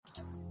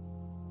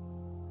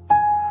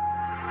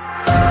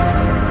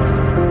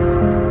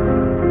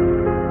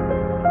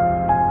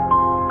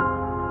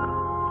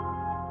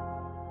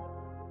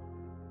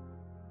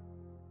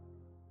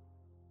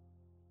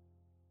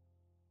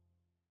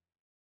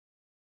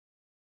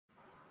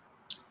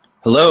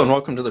Hello and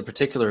welcome to the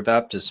Particular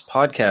Baptist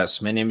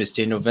Podcast. My name is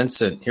Daniel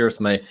Vincent, here with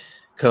my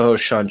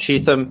co-host Sean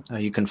Cheatham.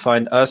 You can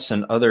find us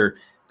and other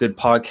good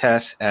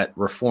podcasts at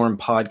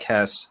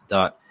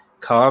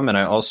reformpodcasts.com. And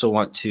I also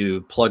want to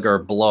plug our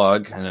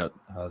blog. I know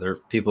there are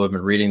people who have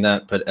been reading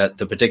that, but at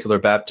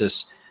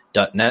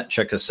theparticularbaptist.net,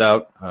 check us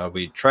out.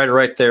 We try to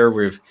write there.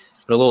 We've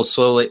been a little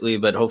slow lately,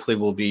 but hopefully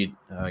we'll be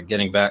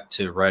getting back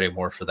to writing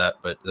more for that.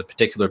 But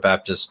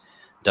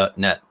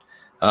theparticularbaptist.net.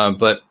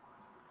 But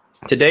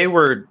today,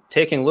 we're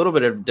taking a little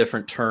bit of a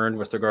different turn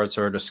with regards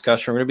to our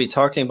discussion. We're going to be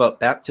talking about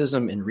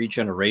baptism and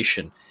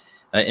regeneration.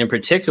 In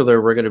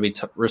particular, we're going to be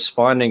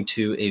responding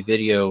to a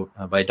video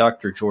by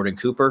Dr. Jordan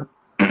Cooper,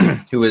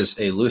 who is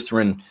a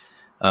Lutheran.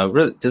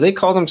 Do they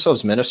call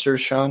themselves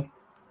ministers, Sean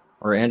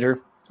or Andrew?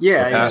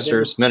 Yeah, or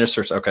pastors,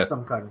 ministers. Okay,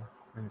 some kind of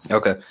minister.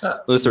 Okay,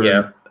 Lutheran.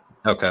 Yeah.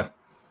 Okay,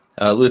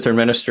 Lutheran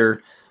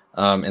minister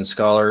and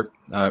scholar,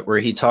 where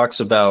he talks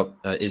about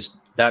is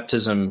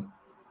baptism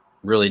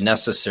really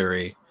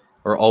necessary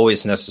or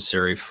always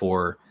necessary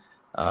for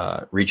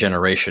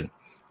regeneration.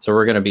 So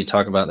we're going to be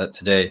talking about that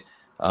today.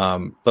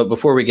 But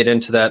before we get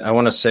into that, I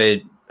want to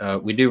say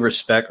we do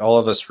respect, all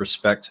of us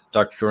respect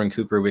Dr. Jordan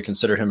Cooper. We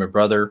consider him a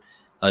brother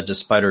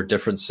despite our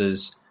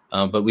differences.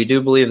 But we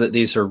do believe that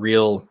these are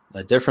real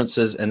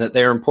differences and that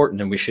they are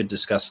important and we should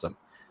discuss them.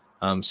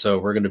 So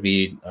we're going to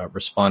be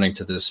responding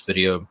to this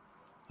video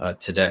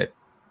today.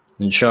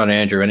 And Sean,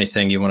 Andrew,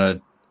 anything you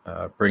want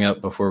to bring up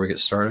before we get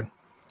started?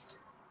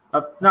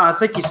 No, I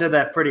think you said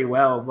that pretty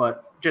well,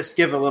 but just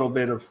give a little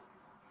bit of,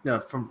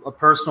 from a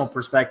personal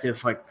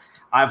perspective, like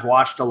I've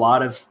watched a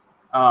lot of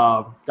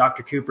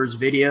Dr. Cooper's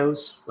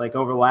videos, like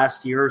over the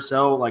last year or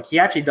so. Like he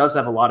actually does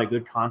have a lot of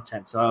good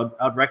content, so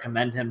I'd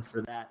recommend him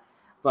for that.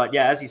 But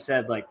yeah, as you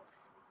said, like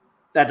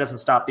that doesn't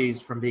stop these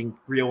from being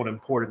real and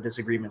important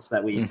disagreements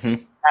that we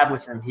have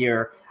with him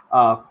here.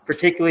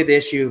 Particularly the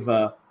issue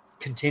of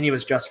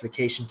continuous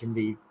justification can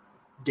be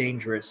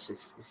dangerous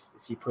if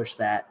you push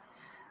that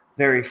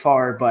very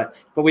far, but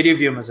we do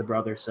view him as a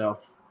brother. So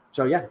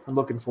yeah, I'm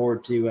looking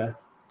forward to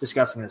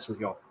discussing this with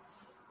y'all.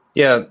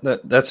 Yeah,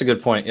 that's a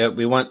good point. Yeah,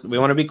 we want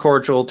to be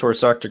cordial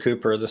towards Dr.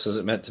 Cooper. This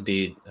isn't meant to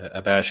be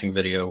a bashing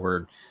video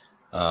word,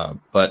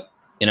 but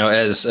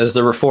as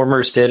the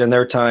reformers did in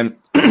their time,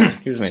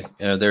 excuse me,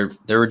 there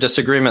were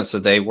disagreements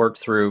that they worked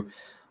through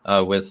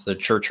with the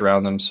church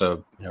around them.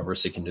 So we're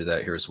seeking to do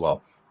that here as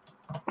well.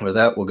 With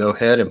that, we'll go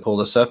ahead and pull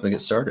this up and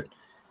get started.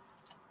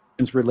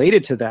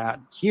 Related to that,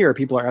 here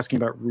people are asking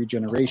about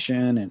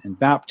regeneration and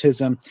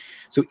baptism.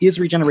 So is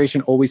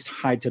regeneration always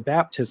tied to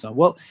baptism?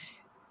 Well,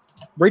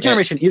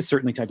 regeneration is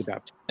certainly tied to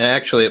baptism. And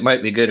actually, it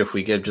might be good if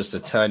we give just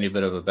a tiny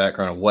bit of a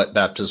background of what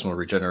baptismal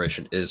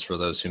regeneration is for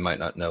those who might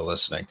not know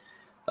listening.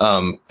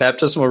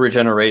 Baptismal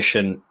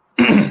regeneration,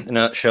 in a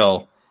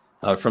nutshell,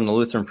 from the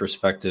Lutheran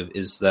perspective,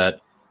 is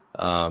that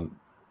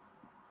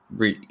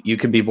you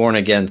can be born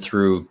again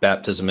through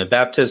baptism, and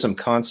baptism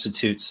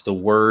constitutes the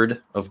word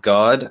of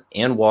God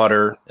and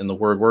water, and the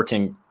word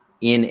working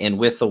in and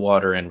with the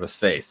water and with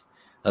faith.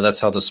 Now, that's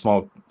how the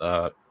small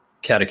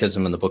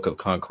catechism in the Book of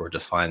Concord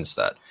defines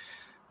that.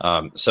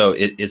 So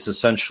it's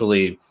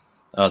essentially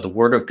the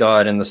word of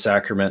God and the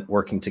sacrament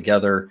working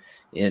together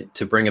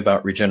to bring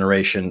about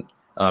regeneration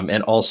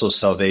and also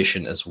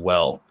salvation as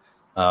well.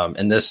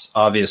 And this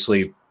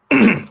obviously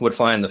would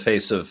fly in the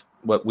face of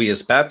what we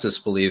as Baptists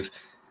believe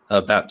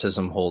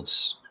baptism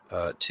holds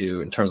to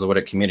in terms of what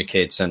it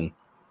communicates and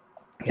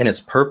its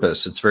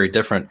purpose. It's very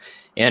different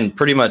and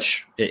pretty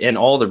much in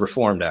all the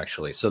Reformed,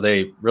 actually. So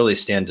they really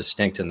stand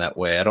distinct in that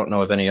way. I don't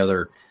know of any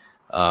other,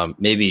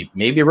 maybe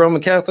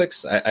Roman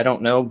Catholics. I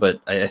don't know,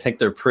 but I think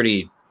they're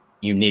pretty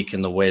unique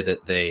in the way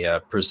that they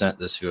present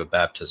this view of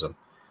baptism.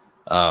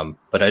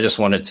 But I just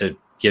wanted to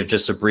give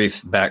just a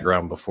brief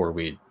background before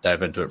we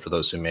dive into it for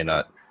those who may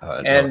not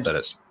know what that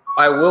is.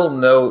 I will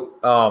note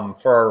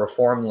for our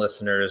Reformed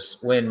listeners,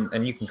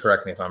 and you can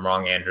correct me if I'm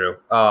wrong, Andrew,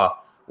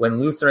 when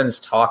Lutherans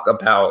talk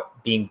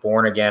about being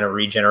born again or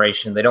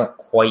regeneration, they don't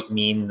quite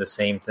mean the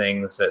same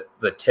things that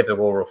the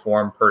typical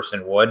Reformed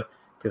person would,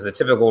 because the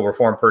typical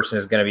Reformed person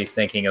is going to be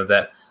thinking of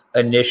that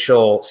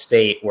initial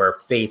state where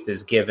faith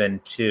is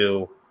given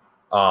to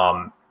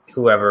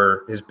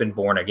whoever has been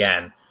born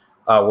again,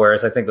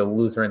 whereas I think the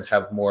Lutherans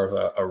have more of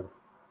a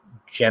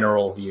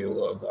general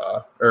view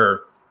of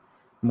or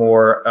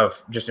more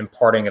of just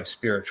imparting of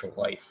spiritual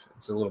life.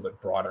 It's a little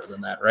bit broader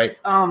than that, right?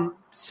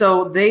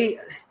 So I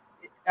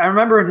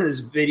remember in his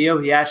video,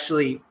 he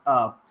actually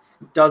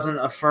doesn't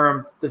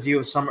affirm the view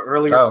of some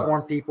early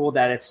Reformed people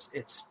that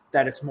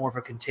it's more of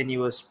a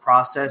continuous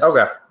process.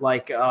 Okay.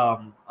 Like,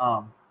 and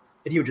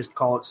he would just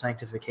call it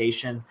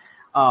sanctification.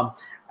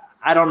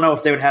 I don't know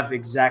if they would have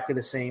exactly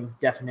the same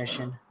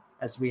definition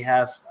as we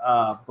have,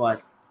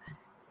 but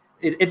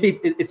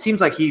it seems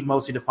like he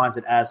mostly defines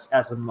it as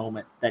a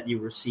moment that you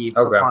receive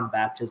upon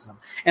baptism.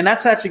 And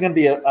that's actually going to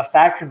be a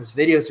factor in this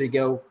video as we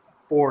go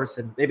forth.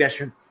 And maybe I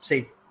shouldn't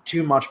say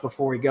too much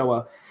before we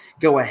go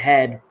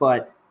ahead,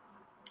 but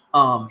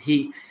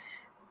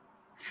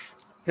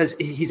because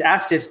he's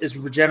asked if is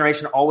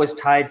regeneration always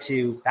tied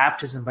to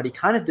baptism, but he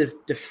kind of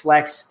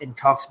deflects and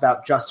talks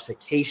about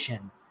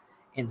justification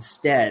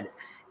instead.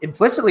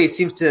 Implicitly, it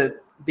seems to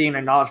be an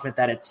acknowledgement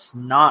that it's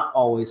not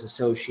always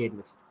associated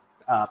with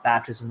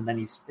baptism, and then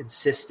he's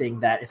insisting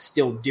that it's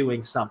still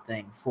doing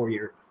something for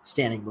your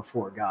standing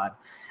before God.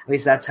 At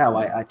least that's how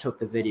I took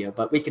the video,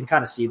 but we can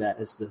kind of see that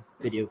as the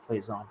video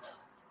plays on.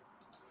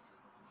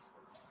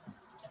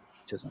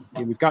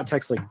 We've got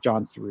texts like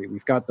John 3.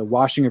 We've got the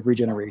washing of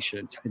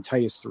regeneration in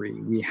Titus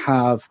 3. We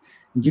have,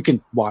 you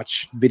can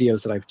watch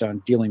videos that I've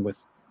done dealing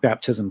with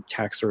baptism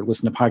text or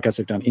listen to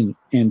podcasts I've done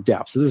in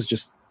depth. So this is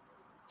just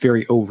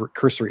very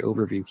cursory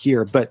overview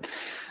here. But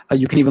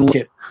you can even look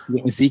at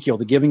Ezekiel.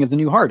 The giving of the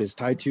new heart is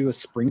tied to a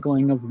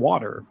sprinkling of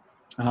water.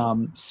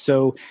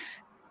 So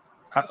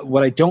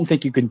what I don't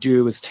think you can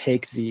do is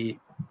take the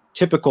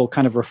typical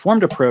kind of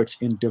Reformed approach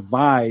and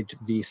divide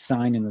the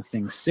sign and the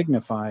thing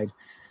signified.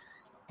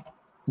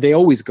 They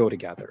always go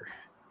together.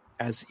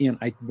 As in,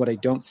 what I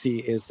don't see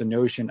is the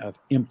notion of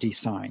empty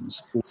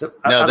signs. So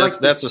no,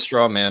 that's a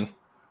straw man.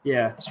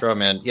 Yeah. Straw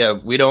man. Yeah,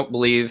 we don't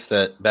believe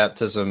that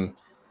baptism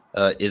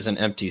is an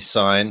empty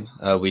sign.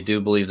 We do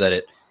believe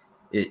that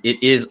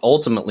it is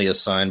ultimately a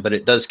sign, but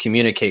it does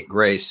communicate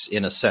grace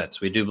in a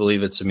sense. We do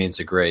believe it's a means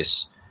of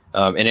grace.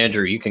 And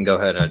Andrew, you can go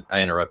ahead.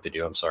 I interrupted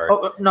you. I'm sorry.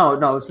 Oh,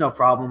 no, it's no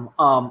problem.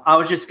 I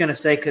was just going to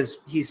say, because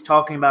he's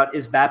talking about,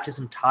 is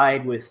baptism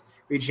tied with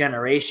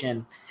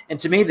regeneration? And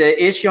to me, the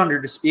issue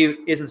under dispute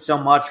isn't so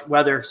much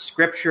whether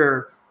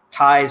Scripture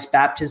ties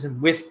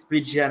baptism with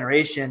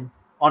regeneration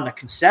on a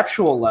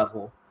conceptual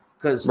level,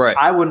 because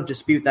I wouldn't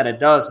dispute that it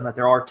does and that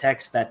there are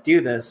texts that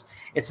do this.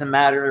 It's a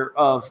matter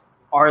of,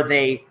 are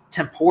they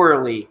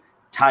temporally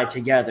tied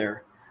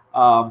together?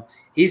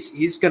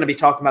 He's going to be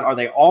talking about, are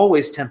they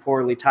always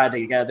temporally tied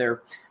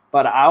together?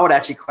 But I would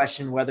actually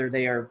question whether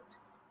they are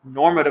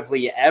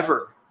normatively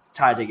ever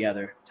tied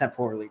together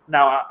temporally.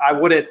 Now, I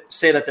wouldn't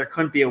say that there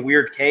couldn't be a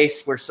weird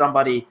case where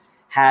somebody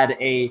had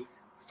a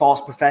false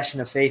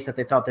profession of faith that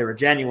they thought they were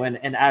genuine,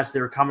 and as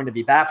they were coming to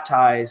be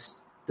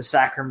baptized, the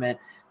sacrament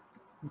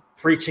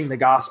preaching the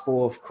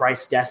gospel of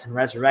Christ's death and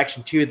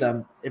resurrection to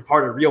them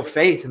imparted real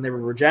faith, and they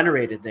were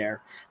regenerated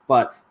there.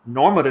 But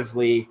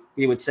normatively,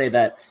 we would say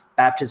that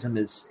baptism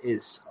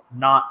is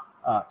not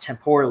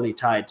temporally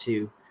tied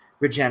to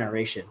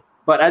regeneration.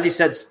 But as you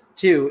said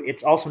too,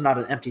 it's also not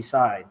an empty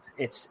sign.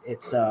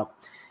 It's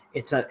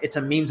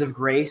a means of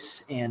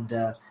grace,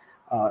 and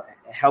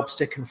helps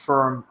to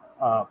confirm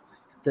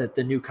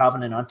the new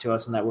covenant unto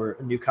us, and that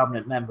we're new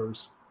covenant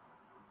members.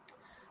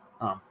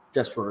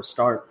 Just for a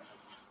start.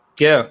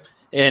 Yeah,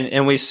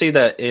 and we see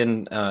that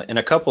in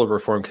a couple of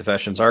Reformed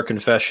confessions. Our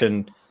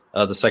confession,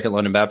 the Second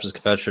London Baptist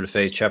Confession of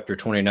Faith, chapter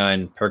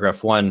 29,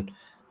 paragraph 1,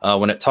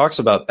 when it talks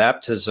about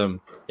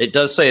baptism, it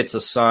does say it's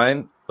a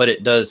sign, but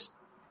it does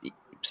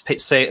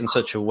say it in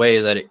such a way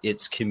that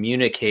it's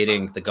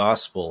communicating the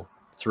gospel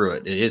through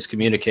it. It is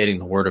communicating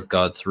the word of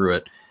God through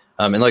it.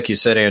 And like you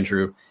said,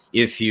 Andrew,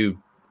 if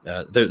you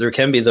there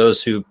can be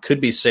those who could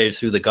be saved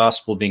through the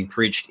gospel being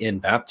preached in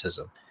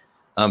baptism.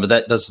 But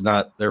that does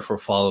not therefore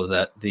follow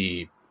that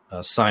the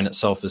sign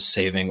itself is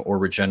saving or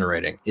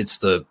regenerating. It's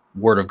the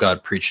word of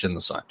God preached in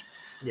the sign.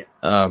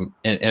 Yeah.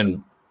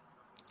 And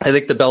I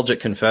think the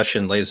Belgic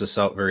Confession lays this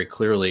out very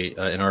clearly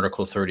in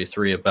Article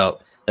 33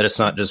 about that it's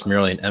not just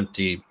merely an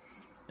empty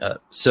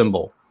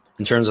symbol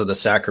in terms of the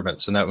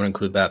sacraments, and that would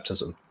include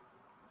baptism.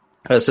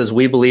 It says,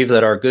 we believe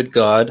that our good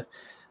God,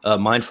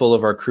 mindful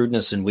of our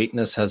crudeness and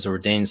weakness, has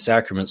ordained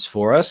sacraments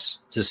for us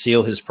to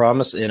seal his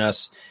promise in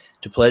us,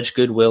 to pledge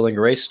goodwill and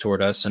grace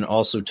toward us, and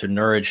also to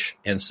nourish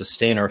and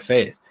sustain our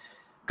faith.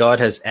 God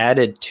has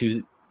added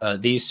to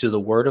these to the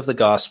word of the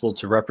gospel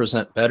to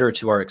represent better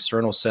to our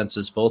external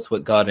senses both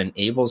what God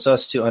enables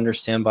us to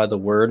understand by the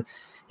word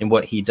and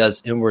what he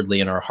does inwardly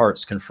in our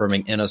hearts,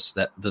 confirming in us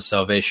that the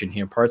salvation he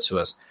imparts to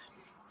us.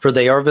 For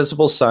they are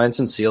visible signs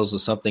and seals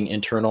of something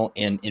internal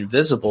and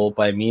invisible,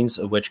 by means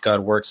of which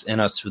God works in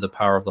us through the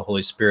power of the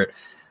Holy Spirit.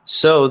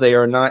 So they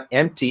are not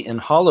empty and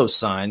hollow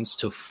signs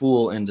to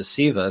fool and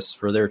deceive us,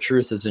 for their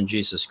truth is in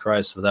Jesus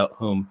Christ, without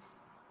whom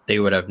they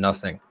would have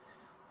nothing.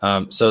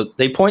 So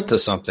they point to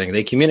something.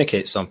 They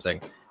communicate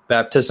something.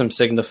 Baptism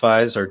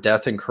signifies our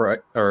death in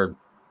Christ, or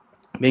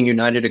being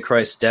united to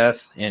Christ's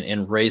death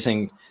and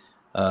raising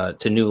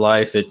to new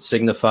life. It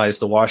signifies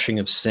the washing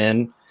of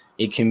sin.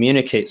 It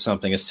communicates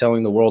something. It's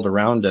telling the world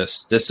around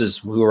us, this is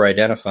who we're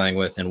identifying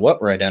with and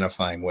what we're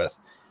identifying with.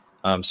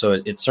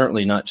 So it's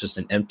certainly not just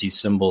an empty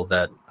symbol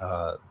that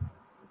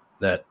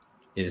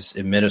is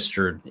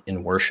administered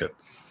in worship.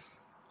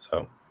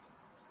 So,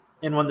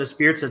 and when the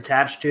Spirit's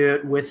attached to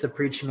it with the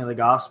preaching of the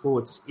gospel,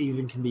 it's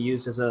even can be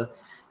used as a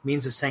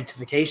means of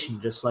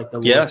sanctification, just like the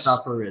Lord's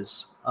Supper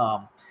is.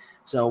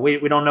 So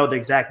we don't know the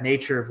exact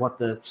nature of what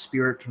the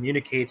Spirit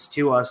communicates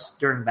to us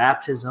during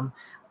baptism,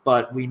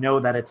 but we know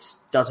that it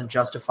doesn't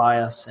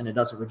justify us and it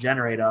doesn't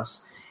regenerate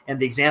us. And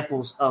the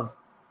examples of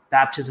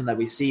baptism that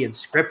we see in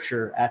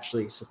Scripture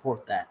actually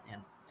support that.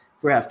 And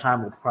if we have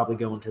time, we'll probably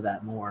go into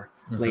that more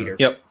later.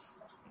 Yep.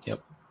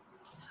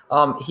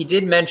 He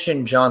did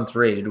mention John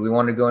 3. Did we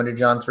want to go into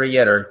John 3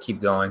 yet, or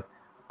keep going?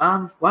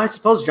 Well, I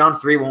suppose John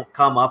 3 won't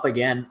come up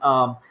again.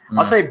 I'll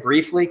say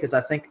briefly, because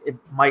I think it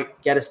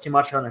might get us too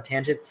much on a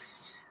tangent.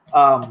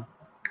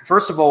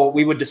 First of all,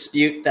 we would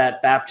dispute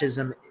that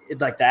baptism,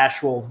 like the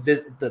actual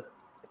the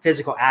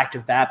physical act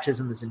of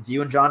baptism, is in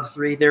view in John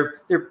 3. They're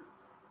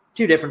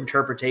two different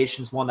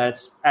interpretations. One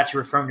that's actually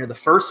referring to the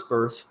first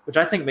birth, which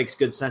I think makes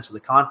good sense of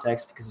the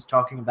context, because it's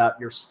talking about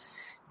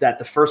that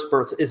the first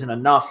birth isn't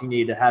enough. You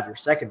need to have your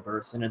second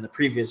birth. And in the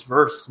previous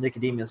verse,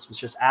 Nicodemus was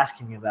just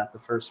asking about the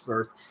first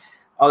birth.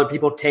 Other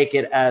people take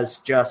it as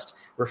just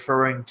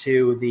referring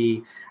to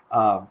the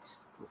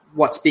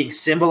what's being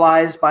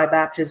symbolized by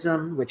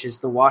baptism, which is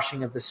the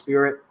washing of the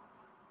Spirit.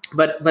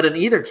 But in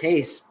either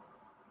case,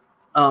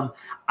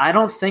 I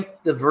don't think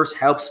the verse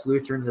helps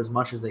Lutherans as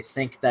much as they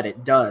think that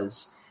it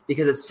does,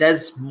 because it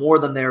says more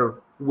than they're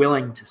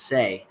willing to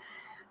say.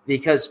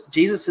 Because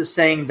Jesus is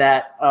saying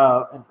that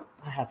I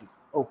have it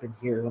open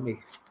here.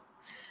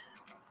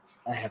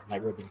 I have my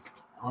ribbon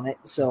on it,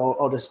 so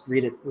I'll just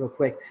read it real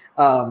quick.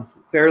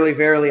 Verily,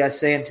 verily, I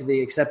say unto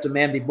thee, except a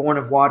man be born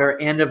of water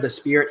and of the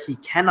Spirit, he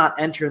cannot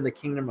enter in the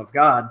kingdom of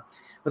God.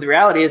 But the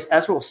reality is,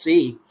 as we'll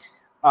see,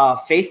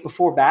 faith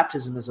before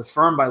baptism is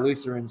affirmed by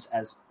Lutherans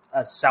as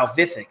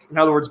salvific. In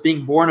other words,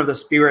 being born of the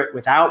Spirit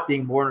without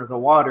being born of the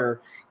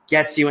water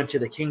gets you into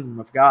the kingdom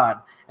of God.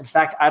 In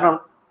fact, I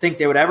don't think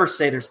they would ever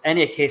say there's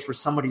any case where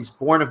somebody's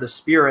born of the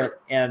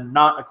Spirit and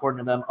not, according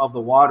to them, of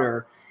the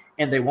water,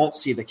 and they won't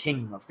see the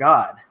kingdom of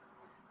God.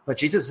 But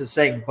Jesus is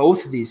saying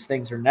both of these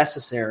things are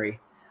necessary.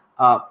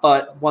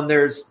 But when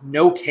there's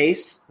no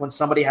case, when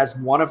somebody has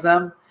one of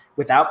them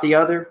without the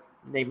other,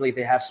 namely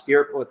they have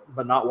Spirit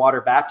but not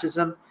water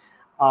baptism,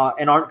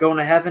 and aren't going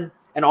to heaven,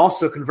 and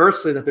also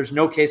conversely that there's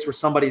no case where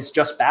somebody's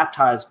just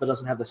baptized but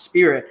doesn't have the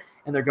Spirit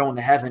and they're going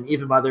to heaven,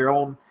 even by their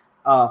own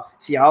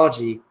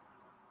theology,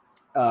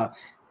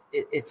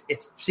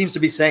 it seems to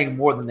be saying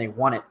more than they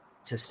want it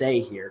to say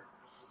here.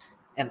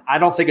 And I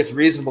don't think it's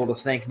reasonable to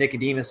think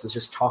Nicodemus is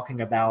just talking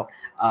about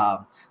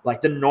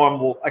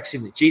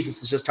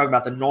Jesus is just talking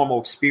about the normal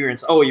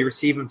experience. Oh, you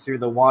receive him through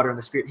the water and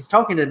the Spirit. He's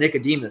talking to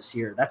Nicodemus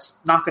here. That's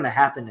not going to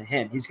happen to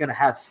him. He's going to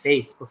have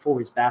faith before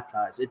he's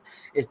baptized.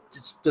 It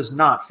just does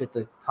not fit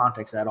the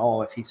context at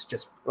all if he's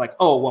just like,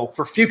 oh, well,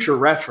 for future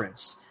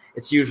reference,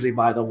 it's usually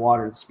by the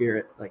water and the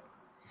Spirit.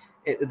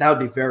 That would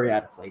be very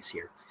out of place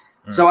here.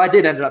 So I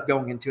did end up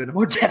going into it in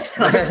more depth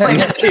than I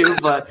planned to,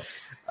 but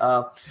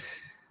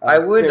I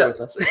would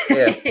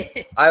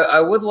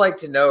like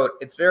to note,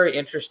 it's very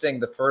interesting,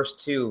 the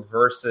first two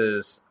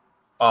verses,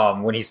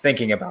 when he's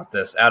thinking about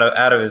this, out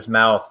of his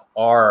mouth,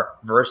 are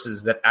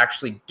verses that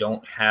actually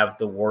don't have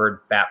the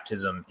word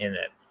baptism in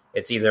it.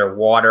 It's either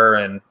water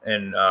in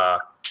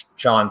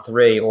John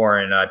 3 or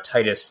in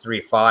Titus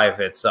 3:5,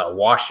 it's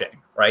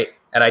washing, right?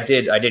 And I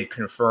did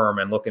confirm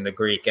and look in the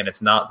Greek, and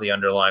it's not the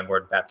underlying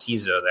word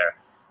baptizo there.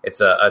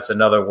 It's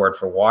another word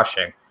for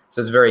washing.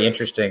 So it's very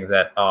interesting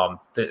that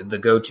the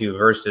go-to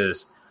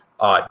verses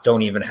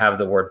don't even have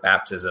the word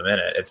baptism in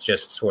it. It's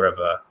just sort of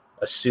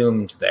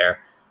assumed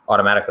there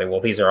automatically. Well,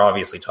 these are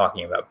obviously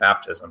talking about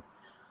baptism.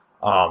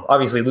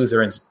 Obviously,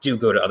 Lutherans do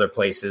go to other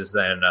places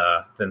than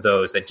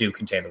those that do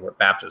contain the word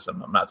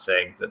baptism. I'm not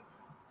saying that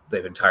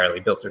they've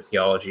entirely built their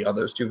theology on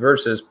those two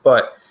verses,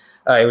 but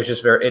it was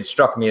just it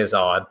struck me as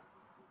odd.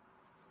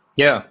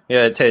 Yeah,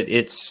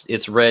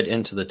 it's read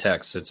into the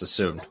text. It's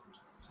assumed.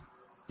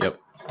 Yep.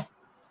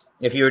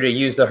 If you were to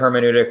use the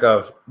hermeneutic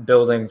of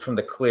building from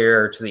the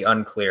clear to the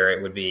unclear,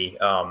 it would be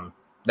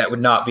that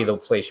would not be the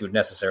place you would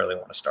necessarily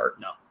want to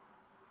start. No.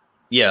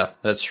 Yeah,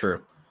 that's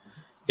true.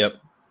 Yep.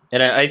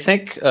 And I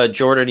think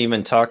Jordan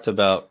even talked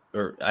about,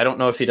 or I don't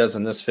know if he does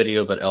in this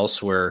video, but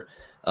elsewhere,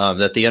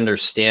 that the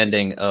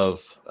understanding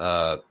of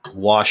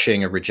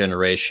washing or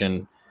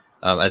regeneration,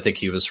 I think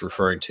he was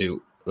referring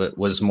to,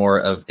 was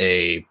more of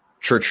a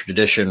church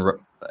tradition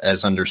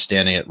as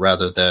understanding it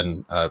rather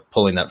than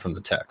pulling that from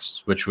the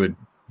text, which would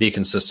be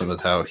consistent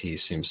with how he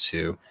seems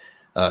to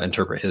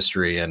interpret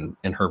history and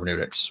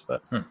hermeneutics.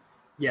 But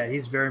yeah,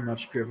 he's very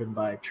much driven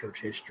by church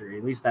history.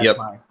 At least that's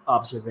my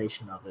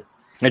observation of it.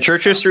 And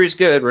church history is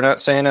good. We're not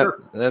saying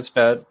that's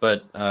bad,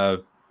 but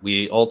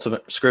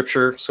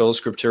Scripture, sola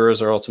scriptura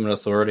is our ultimate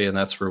authority, and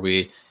that's where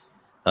we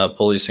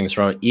pull these things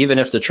from, even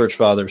if the church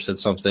fathers said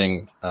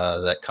something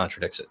that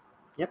contradicts it.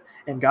 Yep,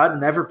 and God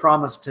never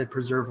promised to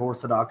preserve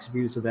orthodox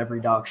views of every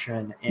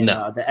doctrine in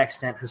the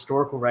extant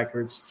historical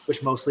records,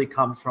 which mostly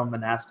come from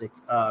monastic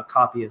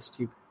copyists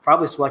who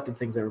probably selected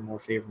things that were more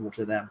favorable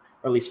to them,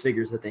 or at least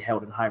figures that they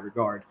held in high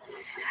regard.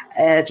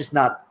 Just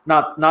not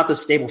the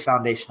stable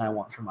foundation I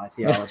want for my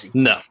theology.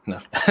 No.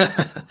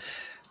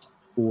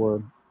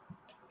 Or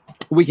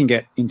we can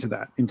get into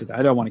that.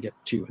 I don't want to get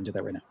too into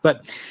that right now,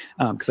 but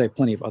because I have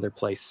plenty of other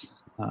places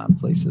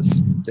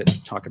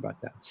that talk about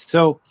that.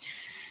 So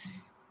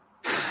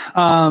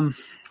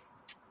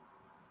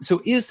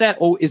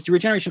is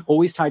regeneration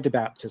always tied to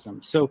baptism?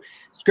 So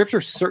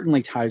Scripture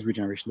certainly ties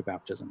regeneration to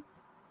baptism.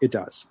 It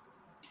does.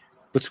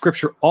 But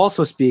Scripture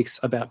also speaks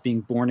about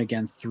being born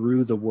again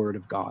through the Word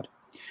of God.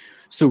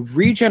 So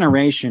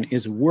regeneration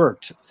is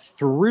worked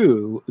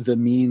through the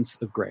means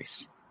of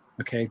grace.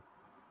 Okay.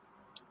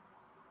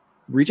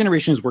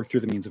 Regeneration is worked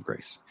through the means of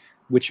grace,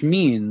 which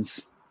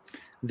means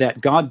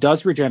that God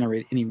does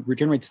regenerate, and he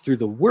regenerates through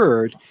the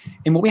word.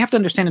 And what we have to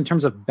understand in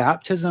terms of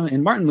baptism,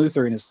 and Martin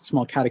Luther in his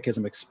small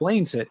catechism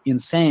explains it in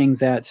saying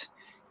that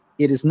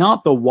it is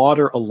not the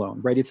water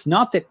alone, right? It's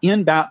not that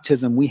in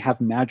baptism we have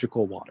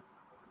magical water.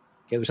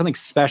 Okay, there's something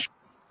special.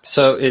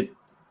 So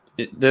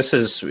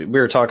we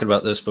were talking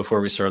about this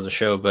before we started the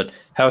show, but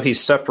how he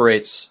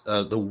separates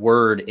the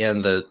word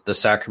and the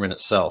sacrament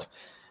itself.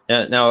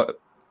 Now,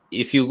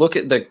 if you look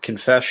at the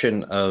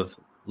confession of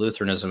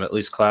Lutheranism, at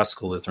least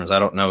classical Lutherans, I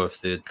don't know if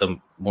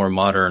the more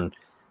modern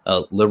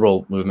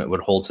liberal movement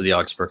would hold to the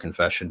Augsburg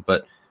Confession,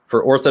 but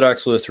for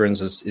Orthodox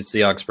Lutherans, it's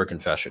the Augsburg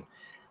Confession.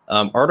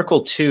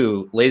 Article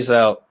 2 lays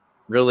out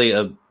really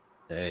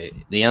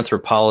the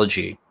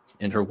anthropology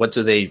into what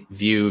do they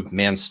view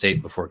man's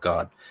state before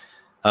God.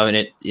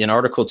 And in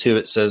Article 2,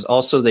 it says,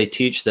 also they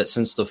teach that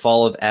since the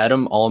fall of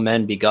Adam, all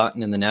men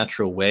begotten in the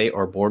natural way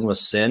are born with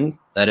sin,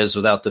 that is,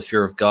 without the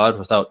fear of God,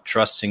 without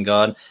trust in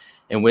God,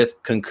 and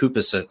with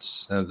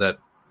concupiscence. That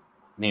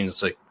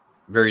means like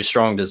very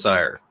strong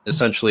desire,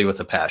 essentially with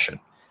a passion.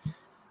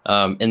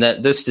 And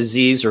that this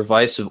disease or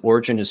vice of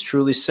origin is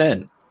truly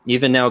sin,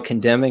 even now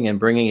condemning and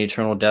bringing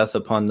eternal death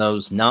upon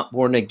those not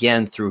born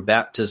again through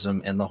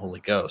baptism and the Holy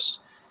Ghost.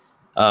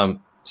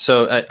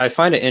 So I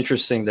find it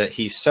interesting that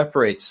he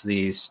separates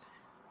these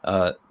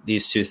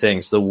two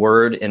things, the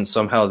word, and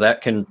somehow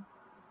that can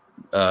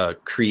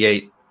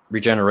create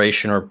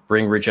regeneration or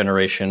bring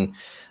regeneration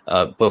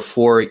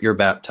before you're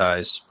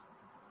baptized.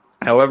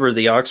 However,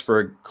 the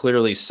Augsburg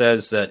clearly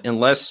says that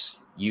unless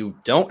you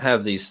don't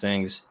have these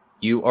things,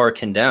 you are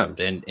condemned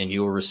and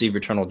you will receive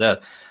eternal death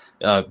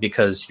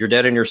because you're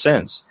dead in your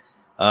sins.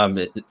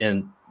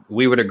 And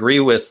we would agree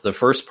with the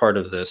first part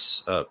of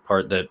this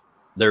part that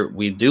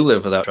we do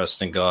live without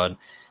trust in God.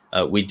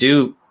 We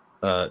do,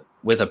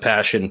 with a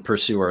passion,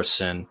 pursue our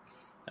sin.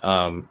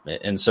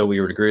 And so we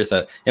would agree with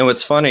that. And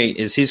what's funny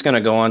is he's going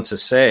to go on to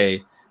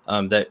say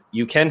that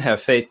you can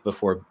have faith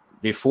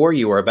before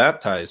you are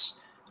baptized.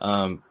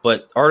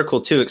 But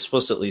Article 2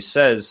 explicitly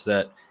says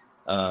that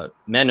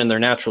men in their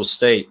natural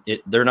state,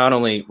 they're not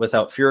only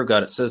without fear of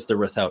God, it says they're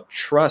without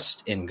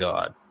trust in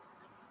God.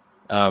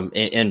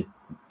 And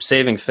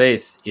saving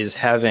faith is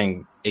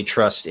having a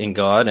trust in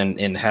God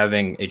and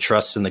having a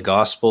trust in the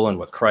gospel and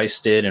what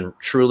Christ did and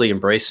truly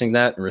embracing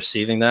that and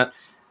receiving that.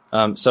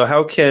 So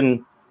how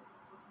can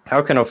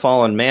a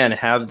fallen man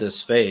have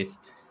this faith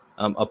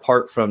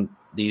apart from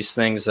these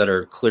things that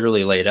are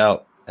clearly laid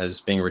out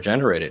as being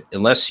regenerated?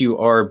 Unless you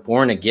are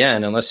born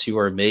again, unless you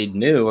are made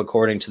new,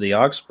 according to the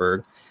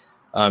Augsburg,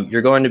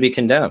 you're going to be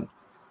condemned.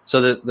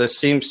 So this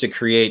seems to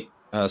create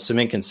some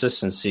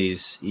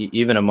inconsistencies,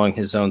 even among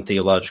his own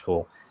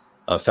theological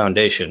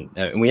foundation.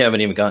 And we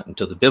haven't even gotten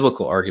to the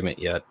biblical argument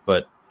yet,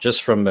 but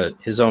just from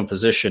his own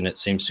position, it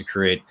seems to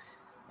create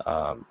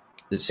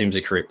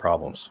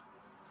problems.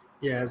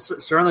 Yeah,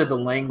 certainly the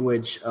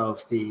language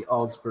of the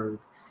Augsburg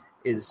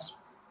is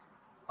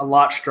a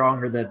lot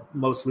stronger than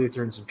most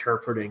Lutherans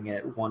interpreting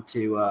it want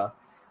to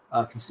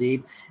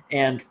concede.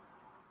 And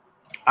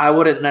I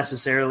wouldn't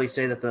necessarily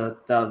say that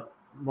the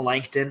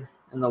Melanchthon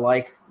and the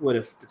like would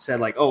have said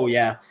like, oh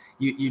yeah,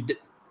 you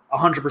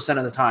 100%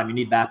 of the time you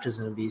need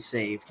baptism to be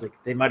saved. Like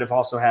they might have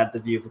also had the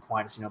view of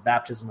Aquinas,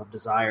 baptism of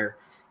desire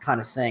kind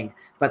of thing.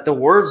 But the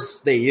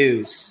words they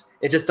use,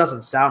 it just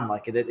doesn't sound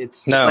like it.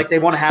 It's like they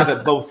want to have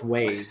it both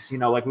ways.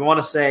 Like we want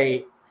to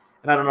say,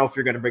 and I don't know if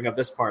you're going to bring up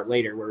this part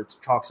later where it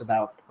talks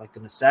about like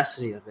the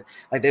necessity of it.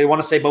 Like they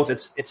want to say both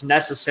it's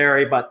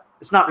necessary, but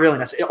it's not really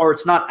necessary, or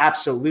it's not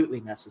absolutely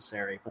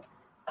necessary. But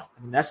I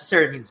mean,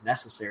 necessary means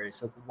necessary.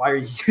 So why are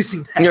you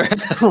using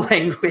that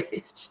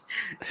language?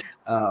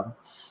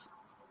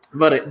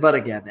 But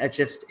again,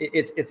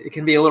 it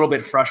can be a little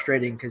bit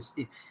frustrating because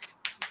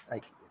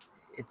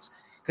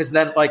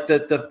then like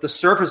the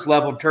surface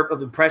level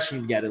of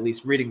impression you get, at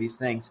least reading these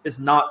things, is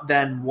not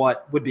then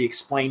what would be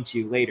explained to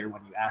you later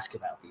when you ask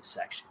about these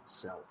sections.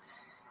 So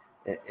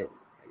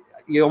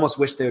you almost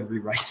wish they would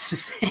rewrite the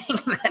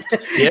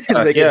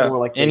thing. Yeah.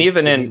 Like and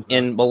even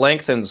in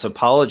Melanchthon's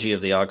apology of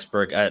the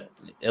Augsburg, at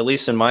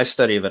least in my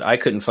study of it, I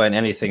couldn't find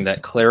anything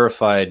that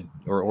clarified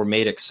or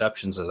made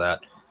exceptions of that.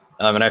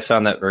 And I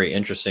found that very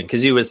interesting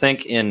because you would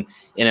think in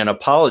an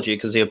apology,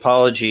 because the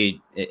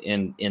apology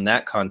in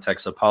that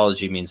context,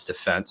 apology means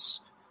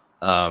defense.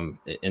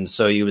 And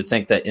so you would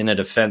think that in a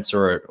defense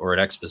or an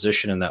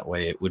exposition in that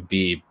way, it would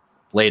be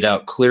laid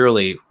out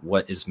clearly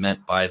what is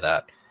meant by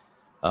that.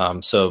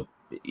 So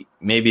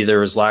maybe there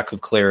was lack of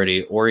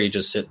clarity or he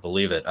just didn't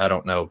believe it. I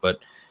don't know. But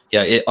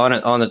yeah,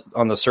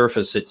 on the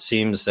surface, it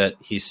seems that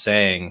he's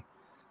saying,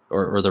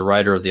 or the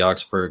writer of the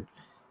Augsburg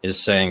is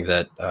saying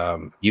that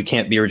you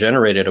can't be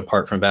regenerated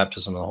apart from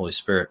baptism of the Holy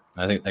Spirit.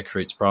 I think that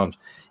creates problems.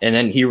 And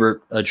then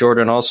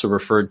Jordan also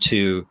referred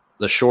to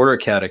the shorter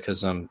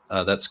catechism.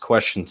 That's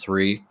question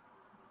 3.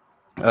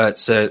 It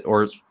said,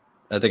 or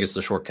I think it's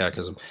the Short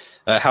Catechism.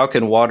 How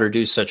can water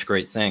do such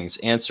great things?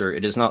 Answer,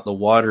 it is not the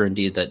water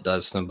indeed that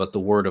does them, but the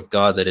word of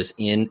God that is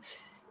in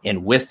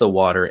and with the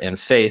water, and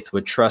faith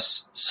would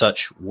trust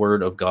such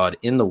word of God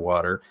in the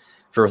water.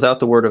 For without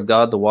the word of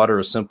God, the water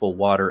is simple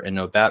water and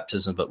no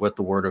baptism, but with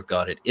the word of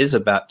God, it is a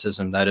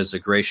baptism, that is a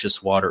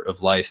gracious water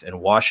of life and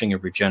washing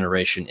of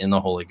regeneration in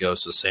the Holy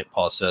Ghost, as St.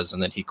 Paul says,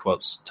 and then he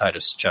quotes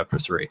Titus chapter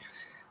 3.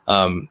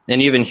 And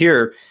even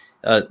here,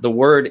 the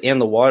word and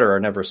the water are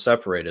never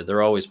separated.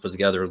 They're always put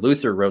together.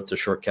 Luther wrote the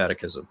Short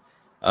Catechism.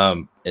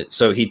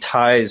 So he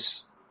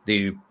ties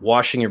the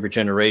washing of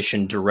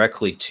regeneration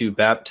directly to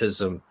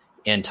baptism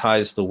and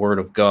ties the word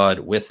of God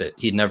with it.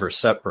 He never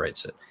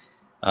separates it.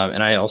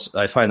 And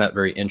I find that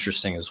very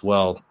interesting as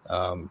well,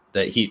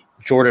 that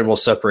Jordan will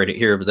separate it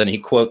here, but then he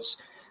quotes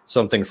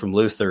something from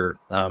Luther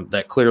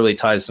that clearly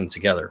ties them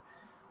together.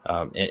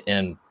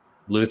 And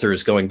Luther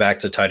is going back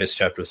to Titus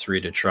chapter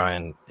 3 to try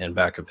and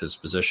back up his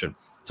position.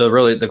 So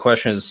really the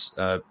question is,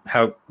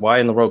 why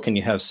in the world can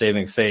you have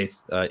saving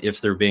faith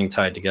if they're being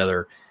tied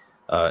together?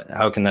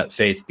 How can that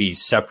faith be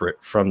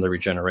separate from the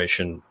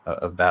regeneration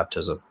of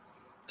baptism?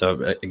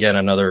 So again,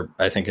 another,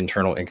 I think,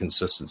 internal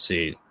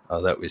inconsistency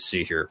that we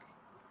see here.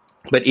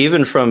 But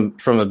even from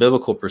a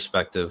biblical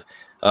perspective,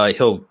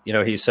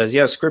 he says,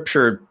 yeah,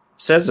 Scripture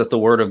says that the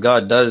Word of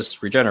God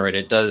does regenerate.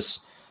 It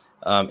does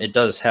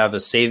have a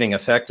saving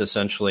effect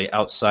essentially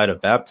outside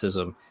of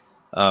baptism,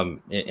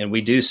 and we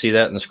do see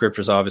that in the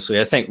Scriptures. Obviously,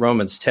 I think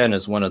Romans 10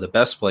 is one of the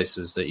best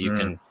places that you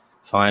can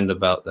find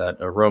about that.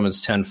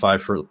 Romans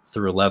 10:5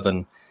 through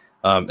 11,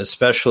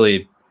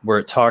 especially where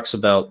it talks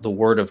about the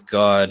Word of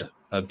God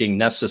being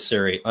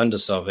necessary unto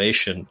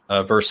salvation.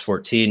 Verse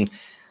 14.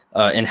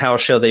 And how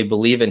shall they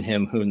believe in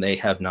him whom they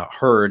have not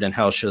heard? And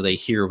how shall they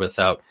hear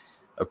without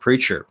a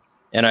preacher?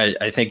 And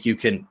I think you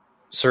can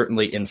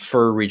certainly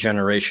infer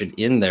regeneration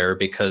in there,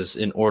 because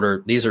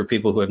these are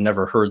people who have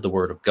never heard the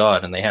word of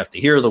God, and they have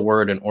to hear the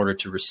word in order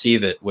to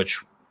receive it,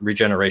 which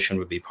regeneration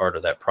would be part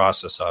of that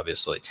process,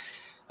 obviously.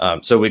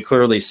 So we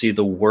clearly see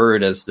the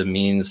word as the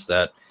means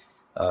that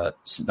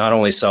not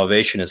only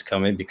salvation is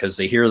coming, because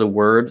they hear the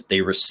word,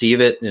 they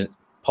receive it. And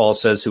Paul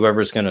says,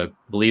 whoever is going to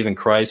believe in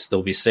Christ,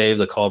 they'll be saved.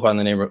 They'll call upon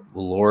the name of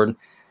the Lord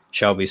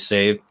shall be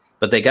saved.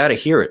 But they got to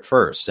hear it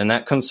first. And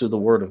that comes through the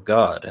word of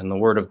God. And the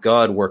word of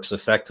God works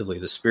effectively.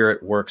 The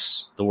Spirit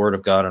works the word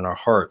of God in our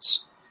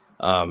hearts,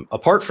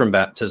 apart from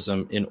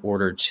baptism, in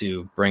order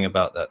to bring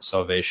about that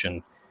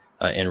salvation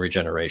and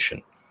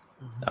regeneration.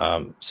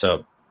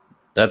 So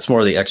that's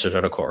more the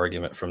exegetical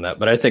argument from that.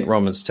 But I think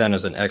Romans 10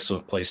 is an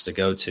excellent place to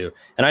go to.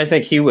 And I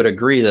think he would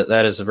agree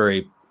that is a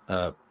very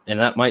and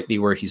that might be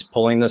where he's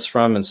pulling this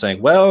from and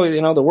saying, well,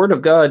 the word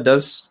of God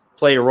does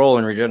play a role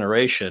in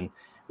regeneration.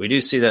 We do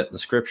see that in the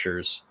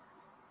Scriptures.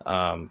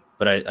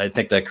 But I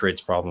think that creates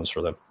problems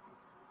for them.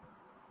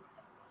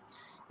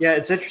 Yeah,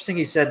 it's interesting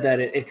he said that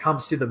it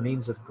comes through the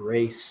means of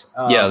grace.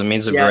 The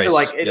means of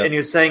grace. And he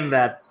was saying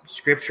that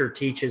Scripture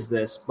teaches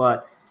this,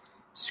 but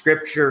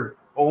Scripture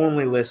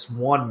only lists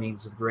one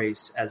means of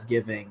grace as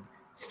giving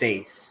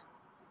faith,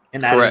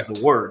 and that is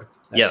the word.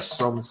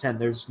 That's Romans 10.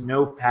 There's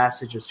no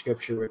passage of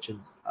Scripture which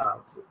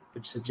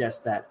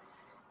suggests that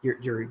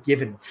you're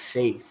given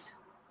faith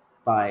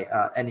by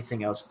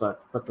anything else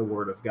but the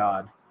word of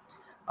God,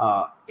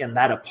 and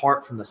that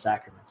apart from the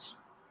sacraments.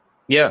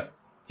 Yeah.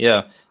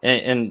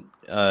 And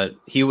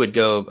he would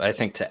go, I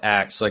think, to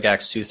Acts, like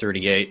Acts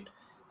 2:38,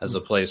 as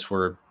a place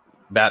where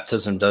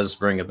baptism does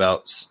bring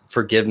about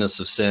forgiveness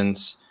of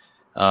sins.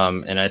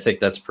 And I think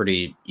that's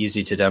pretty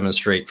easy to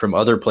demonstrate from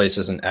other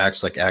places in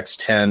Acts, like Acts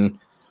 10,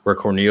 where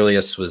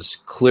Cornelius was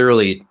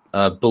clearly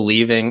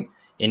believing,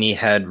 and he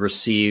had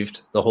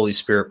received the Holy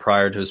Spirit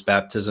prior to his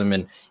baptism.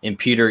 And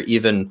Peter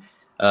even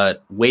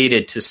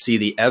waited to see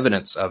the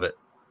evidence of it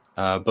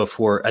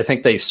before. I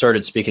think they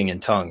started speaking in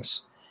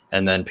tongues.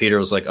 And then Peter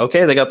was like,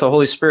 okay, they got the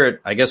Holy Spirit.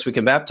 I guess we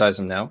can baptize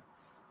them now,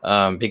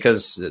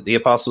 because the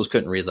apostles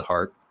couldn't read the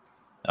heart.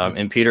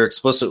 And Peter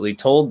explicitly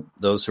told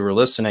those who were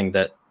listening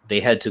that they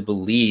had to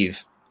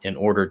believe in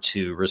order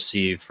to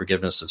receive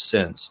forgiveness of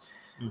sins.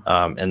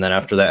 And then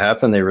after that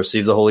happened, they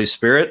received the Holy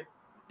Spirit,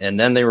 and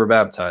then they were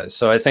baptized.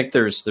 So I think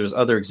there's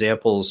other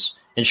examples.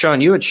 And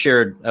Sean, you had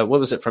shared, what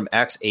was it, from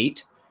Acts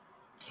 8?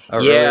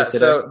 Yeah.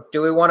 So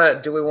do we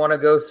want to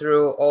go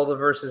through all the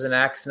verses in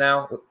Acts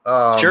now?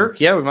 Sure.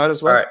 Yeah, we might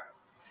as well. All right.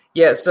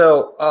 Yeah.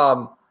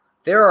 So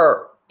there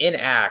are, in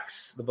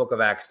Acts, the book of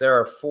Acts, there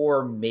are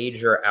 4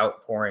 major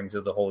outpourings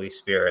of the Holy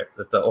Spirit,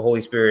 that the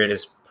Holy Spirit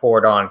is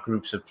poured on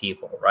groups of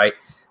people, right?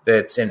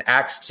 That's in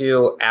Acts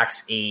 2,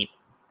 Acts 8,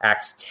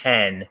 Acts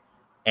 10,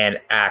 and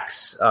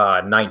Acts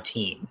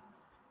 19.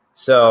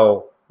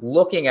 So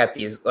looking at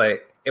these,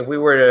 like, if we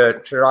were to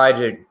try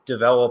to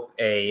develop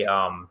a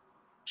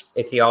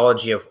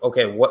theology of,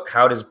 okay,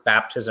 how does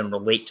baptism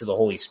relate to the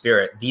Holy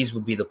Spirit? These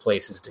would be the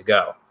places to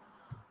go.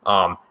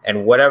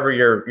 And whatever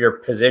your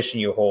position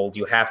you hold,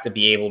 you have to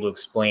be able to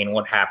explain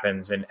what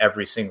happens in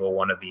every single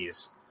one of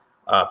these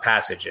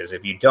passages.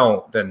 If you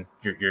don't, then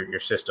your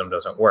system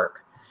doesn't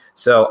work.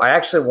 So I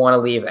actually want to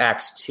leave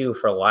Acts 2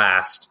 for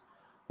last,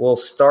 We'll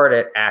start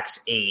at Acts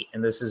 8,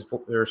 and this is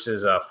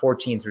verses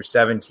 14 through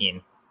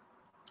 17.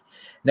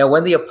 Now,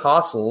 when the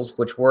apostles,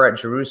 which were at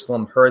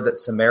Jerusalem, heard that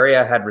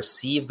Samaria had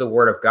received the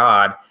word of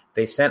God,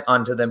 they sent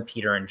unto them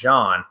Peter and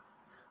John,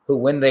 who,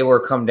 when they were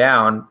come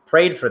down,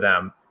 prayed for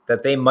them,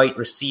 that they might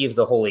receive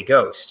the Holy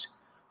Ghost.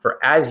 For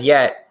as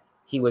yet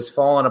he was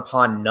fallen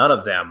upon none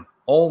of them,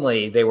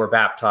 only they were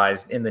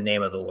baptized in the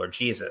name of the Lord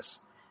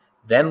Jesus.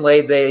 Then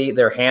laid they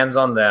their hands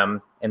on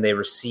them, and they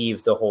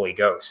received the Holy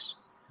Ghost.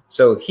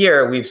 So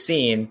here we've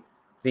seen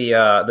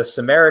the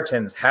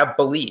Samaritans have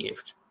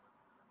believed,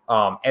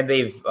 and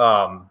they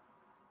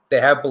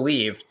have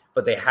believed,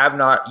 but they have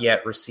not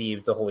yet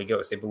received the Holy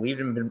Ghost. They believed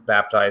and been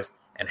baptized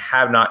and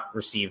have not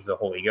received the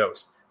Holy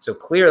Ghost. So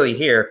clearly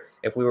here,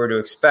 if we were to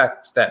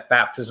expect that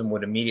baptism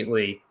would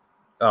immediately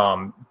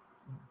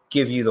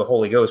give you the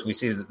Holy Ghost, we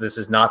see that this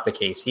is not the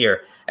case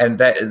here. And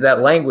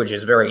that language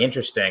is very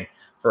interesting.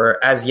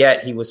 For as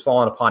yet he was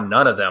fallen upon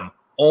none of them,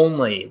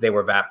 only they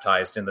were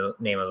baptized in the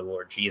name of the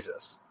Lord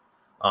Jesus.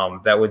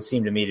 That would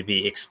seem to me to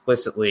be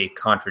explicitly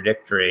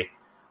contradictory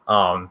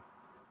to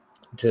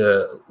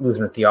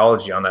Lutheran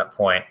theology on that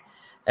point.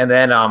 And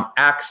then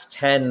Acts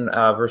 10,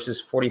 verses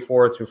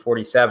 44 through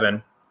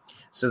 47.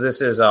 So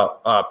this is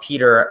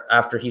Peter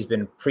after he's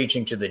been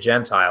preaching to the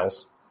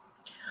Gentiles.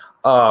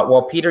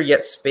 While Peter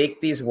yet spake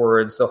these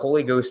words, the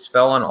Holy Ghost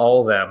fell on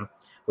all of them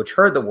which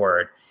heard the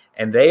word,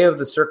 and they of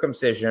the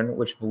circumcision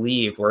which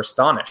believed were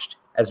astonished,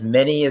 as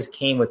many as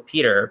came with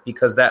Peter,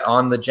 because that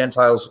on the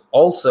Gentiles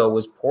also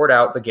was poured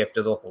out the gift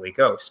of the Holy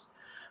Ghost.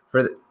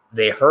 For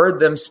they heard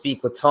them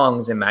speak with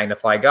tongues and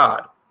magnify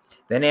God.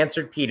 Then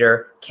answered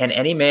Peter, Can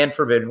any man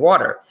forbid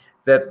water,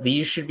 that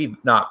these should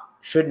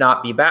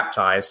not be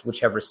baptized,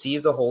 which have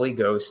received the Holy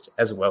Ghost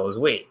as well as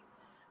we?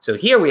 So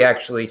here we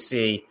actually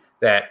see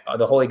that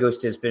the Holy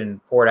Ghost has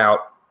been poured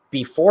out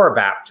before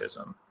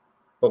baptism.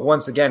 But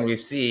once again, we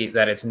see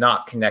that it's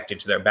not connected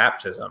to their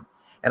baptism.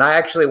 And I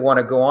actually want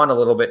to go on a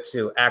little bit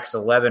to Acts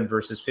 11,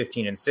 verses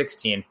 15 and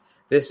 16.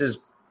 This is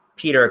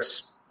Peter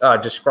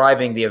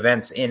describing the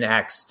events in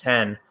Acts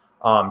 10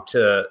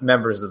 to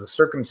members of the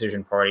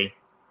circumcision party.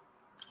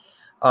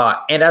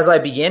 And as I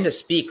began to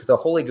speak, the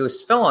Holy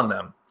Ghost fell on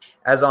them,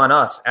 as on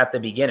us at the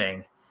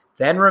beginning.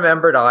 Then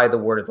remembered I the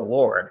word of the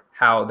Lord,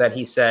 how that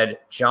he said,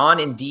 John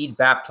indeed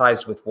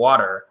baptized with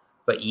water,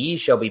 but ye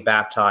shall be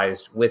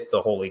baptized with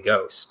the Holy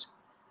Ghost.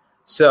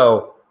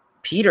 So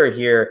Peter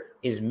here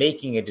is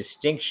making a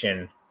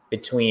distinction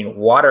between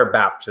water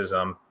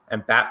baptism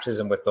and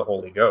baptism with the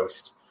Holy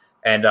Ghost.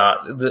 And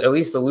at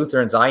least the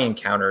Lutherans I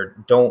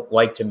encountered don't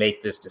like to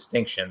make this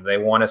distinction. They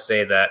want to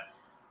say that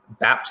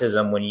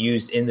baptism, when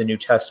used in the New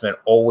Testament,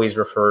 always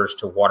refers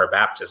to water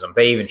baptism.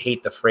 They even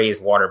hate the phrase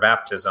water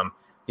baptism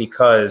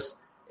because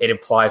it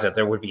implies that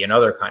there would be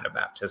another kind of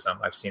baptism.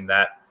 I've seen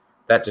that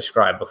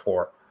described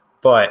before.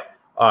 But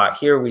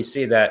here we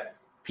see that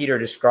Peter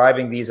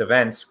describing these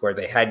events where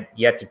they had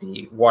yet to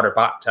be water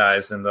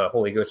baptized and the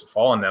Holy Ghost had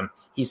fallen on them.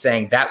 He's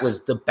saying that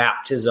was the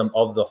baptism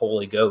of the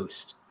Holy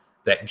Ghost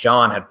that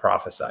John had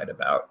prophesied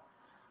about.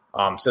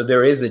 So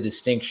there is a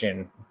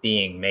distinction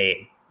being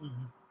made.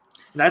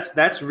 Mm-hmm.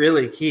 That's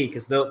really key,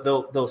 because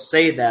they'll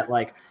say that,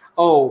 like,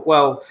 oh,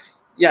 well,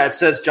 yeah, it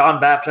says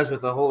John baptized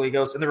with the Holy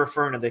Ghost, and they're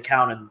referring to the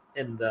account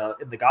in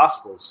the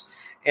Gospels.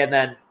 And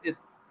then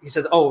he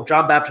says, oh,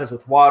 John baptized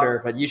with water,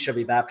 but you shall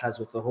be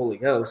baptized with the Holy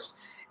Ghost.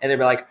 And they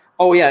were like,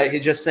 oh, yeah,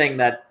 he's just saying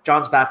that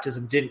John's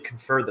baptism didn't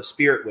confer the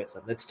Spirit with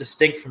him. It's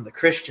distinct from the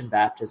Christian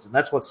baptism.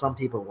 That's what some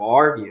people will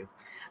argue.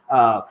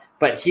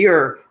 But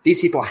here, these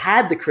people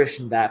had the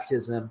Christian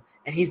baptism,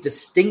 and he's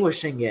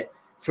distinguishing it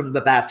from the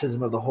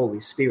baptism of the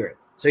Holy Spirit.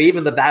 So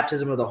even the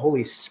baptism of the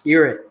Holy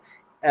Spirit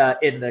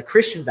in the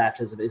Christian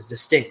baptism is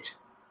distinct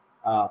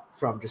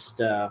from just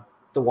the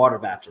water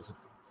baptism.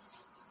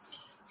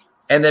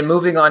 And then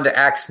moving on to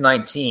Acts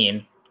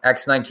 19,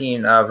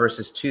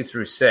 verses 2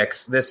 through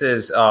 6. This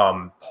is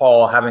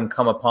Paul having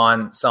come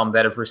upon some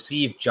that have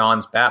received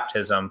John's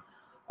baptism,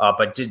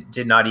 but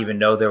did not even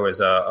know there was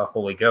a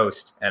Holy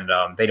Ghost, and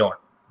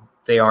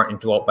they aren't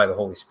indwelt by the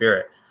Holy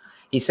Spirit.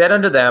 He said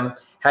unto them,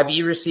 Have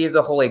ye received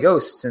the Holy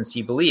Ghost since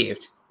ye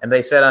believed? And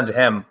they said unto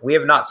him, We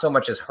have not so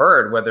much as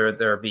heard whether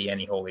there be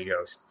any Holy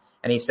Ghost.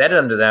 And he said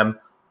unto them,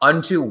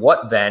 Unto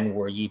what then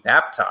were ye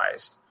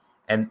baptized?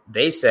 And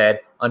they said,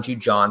 Unto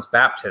John's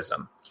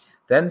baptism.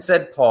 Then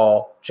said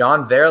Paul,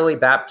 John verily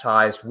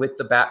baptized with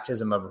the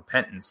baptism of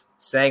repentance,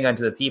 saying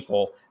unto the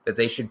people that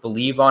they should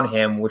believe on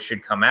him which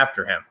should come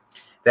after him,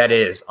 that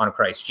is, on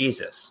Christ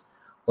Jesus.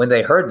 When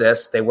they heard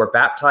this, they were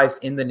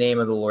baptized in the name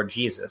of the Lord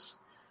Jesus.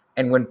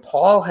 And when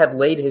Paul had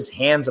laid his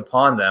hands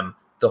upon them,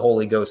 the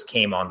Holy Ghost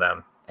came on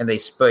them, and they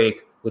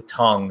spake with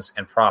tongues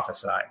and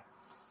prophesied.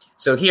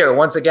 So here,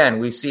 once again,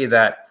 we see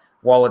that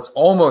while it's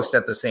almost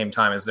at the same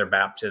time as their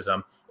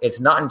baptism, it's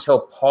not until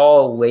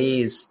Paul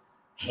lays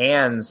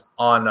hands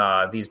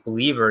on these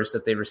believers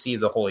that they receive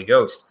the Holy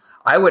Ghost.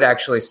 I would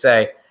actually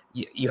say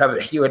you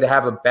would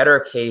have a better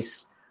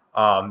case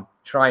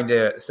trying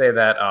to say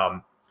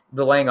that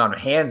the laying on of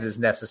hands is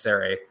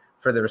necessary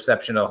for the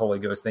reception of the Holy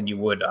Ghost than you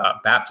would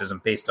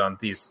baptism, based on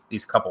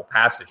these couple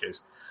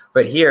passages.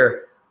 But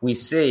here we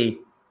see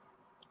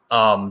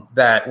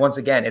that once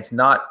again, it's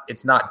not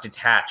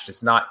detached.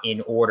 It's not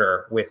in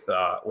order with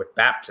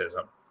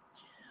baptism.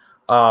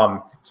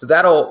 So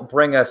that'll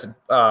bring us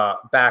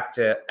back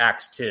to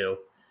Acts 2.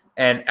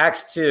 And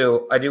Acts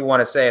 2, I do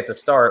want to say at the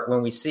start,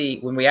 when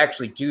we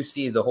actually do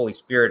see the Holy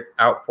Spirit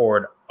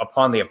outpoured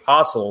upon the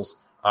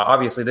apostles,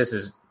 obviously this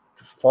is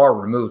far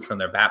removed from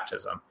their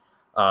baptism.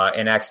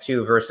 In Acts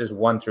 2, verses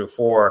 1 through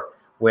 4,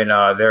 when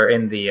they're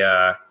in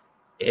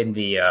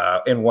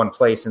one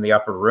place in the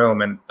upper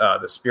room and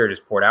the Spirit is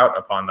poured out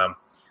upon them,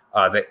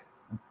 that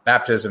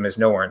baptism is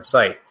nowhere in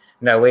sight.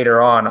 Now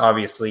later on,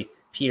 obviously,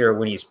 Peter,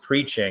 when he's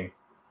preaching,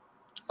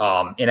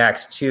 in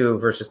Acts 2,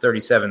 verses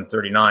 37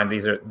 39,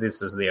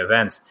 this is the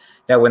events.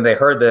 Now, when they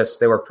heard this,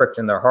 they were pricked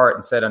in their heart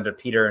and said unto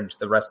Peter and to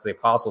the rest of the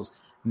apostles,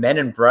 Men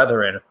and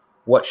brethren,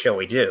 what shall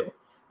we do?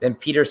 Then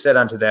Peter said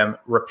unto them,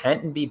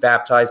 Repent and be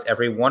baptized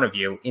every one of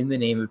you in the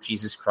name of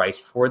Jesus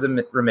Christ for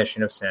the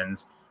remission of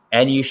sins,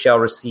 and you shall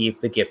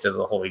receive the gift of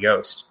the Holy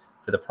Ghost.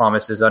 For the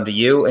promise is unto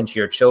you and to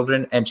your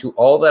children and to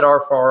all that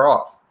are far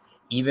off,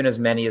 even as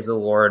many as the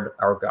Lord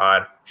our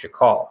God should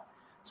call.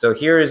 So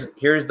here's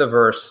the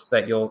verse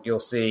that you'll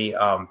see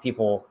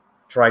people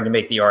trying to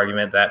make the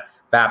argument that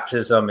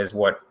baptism is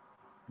what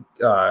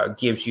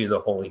gives you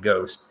the Holy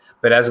Ghost.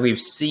 But as we've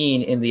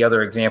seen in the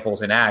other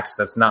examples in Acts,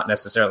 that's not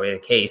necessarily the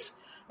case.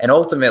 And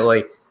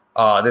ultimately,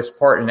 this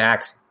part in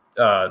Acts,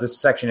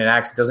 this section in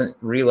Acts doesn't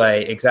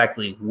relay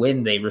exactly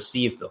when they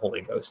received the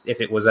Holy Ghost,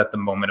 if it was at the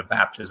moment of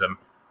baptism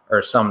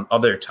or some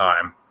other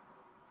time.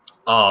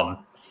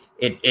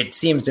 It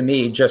seems to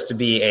me just to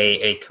be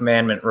a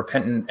commandment,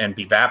 repent and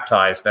be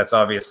baptized. That's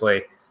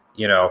obviously,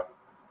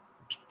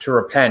 to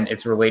repent,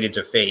 it's related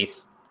to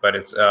faith, but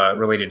it's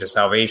related to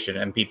salvation.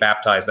 And be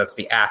baptized, that's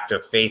the act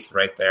of faith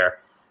right there.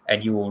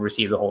 And you will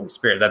receive the Holy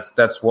Spirit.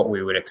 That's what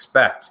we would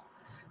expect.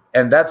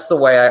 And that's the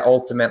way I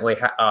ultimately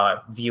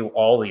view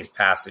all these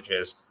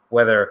passages,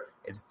 whether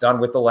it's done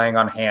with the laying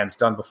on hands,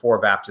 done before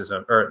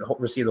baptism, or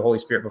receive the Holy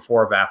Spirit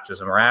before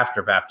baptism or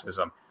after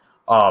baptism.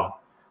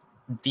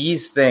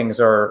 These things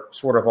are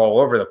sort of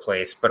all over the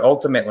place, but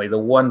ultimately the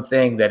one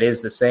thing that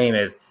is the same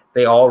is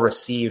they all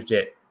received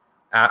the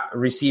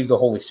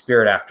Holy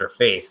Spirit after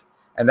faith.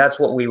 And that's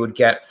what we would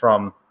get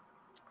from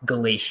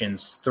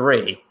Galatians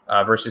 3,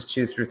 verses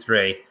 2 through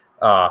 3.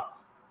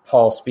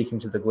 Paul speaking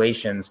to the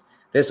Galatians,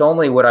 This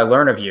only would I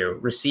learn of you.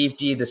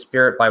 Received ye the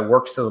Spirit by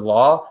works of the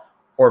law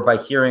or by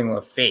hearing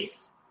of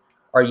faith?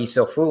 Are ye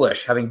so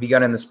foolish? Having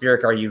begun in the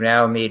Spirit, are you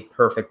now made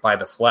perfect by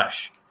the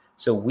flesh?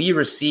 So we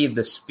receive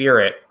the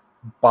Spirit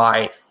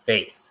by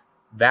faith.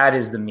 That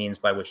is the means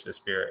by which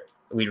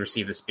we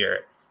receive the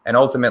Spirit. And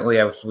ultimately,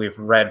 as we've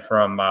read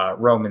from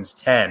Romans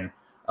 10,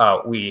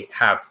 we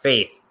have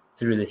faith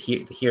through the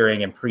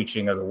hearing and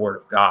preaching of the Word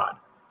of God.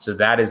 So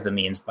that is the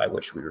means by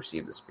which we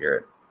receive the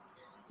Spirit.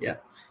 Yeah.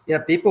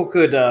 People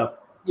could,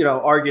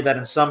 argue that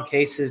in some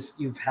cases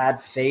you've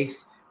had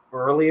faith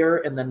earlier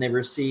and then they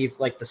receive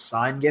like the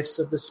sign gifts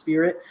of the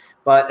Spirit.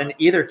 But in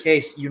either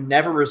case, you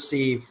never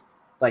receive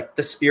like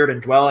the Spirit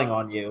indwelling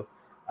on you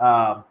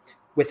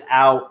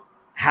without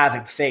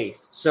having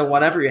faith. So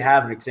whenever you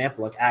have an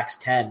example like Acts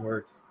 10,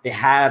 where they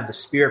have the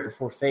Spirit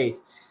before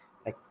faith,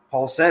 like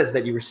Paul says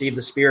that you receive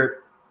the Spirit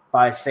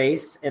by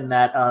faith, and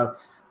that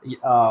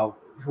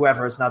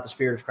whoever is not the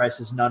Spirit of Christ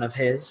is none of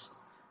his.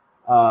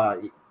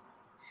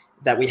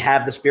 That we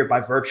have the Spirit by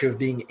virtue of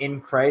being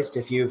in Christ.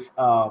 If you've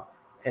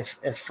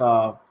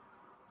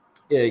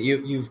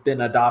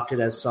been adopted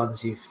as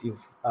sons, you've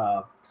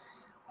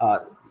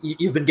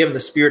been given the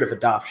Spirit of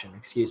adoption.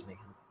 Excuse me,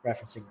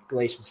 referencing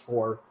Galatians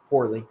 4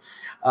 poorly.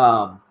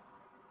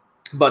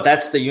 But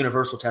that's the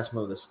universal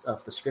testimony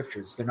of the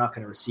Scriptures. They're not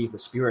going to receive the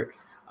Spirit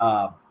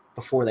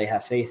before they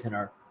have faith and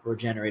are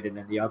regenerated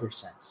in the other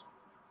sense.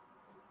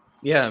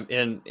 Yeah,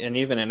 and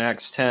even in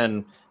Acts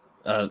 10,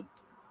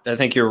 I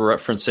think you're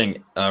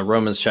referencing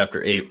Romans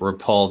chapter 8, where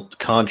Paul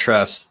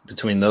contrasts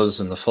between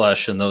those in the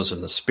flesh and those in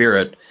the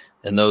Spirit.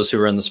 And those who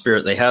are in the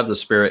Spirit, they have the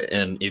Spirit.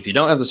 And if you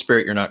don't have the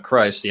Spirit, you're not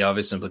Christ. The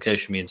obvious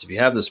implication means if you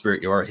have the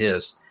Spirit, you are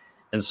his.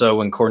 And so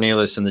when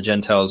Cornelius and the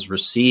Gentiles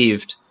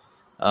received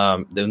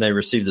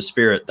the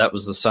Spirit, that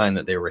was the sign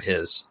that they were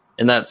his.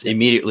 And that's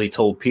immediately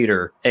told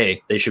Peter,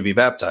 hey, they should be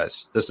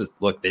baptized.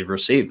 Look, they've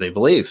received, they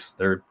believe,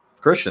 they're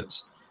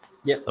Christians.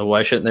 Yep. So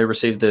why shouldn't they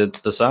receive the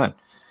sign?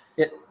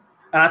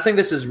 And I think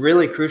this is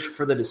really crucial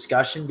for the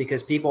discussion,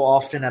 because people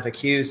often have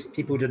accused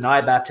people who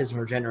deny baptism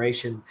or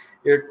regeneration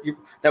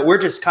that we're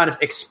just kind of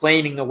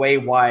explaining away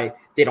why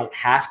they don't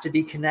have to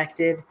be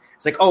connected.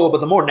 It's like, but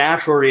the more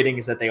natural reading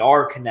is that they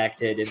are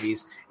connected in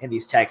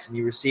these texts and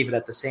you receive it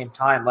at the same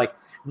time. Like,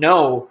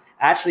 no,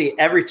 actually,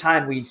 every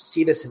time we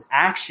see this in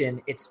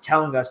action, it's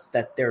telling us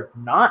that they're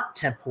not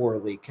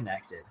temporally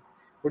connected.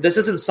 This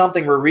isn't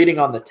something we're reading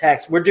on the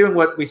text. We're doing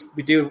what we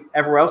do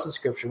everywhere else in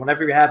Scripture.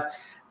 Whenever you have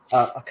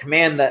a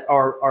command that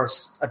are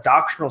a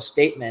doctrinal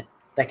statement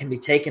that can be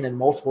taken in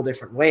multiple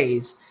different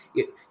ways,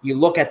 you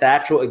look at the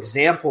actual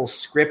example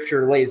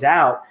Scripture lays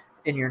out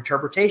in your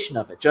interpretation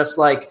of it. Just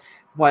like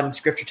when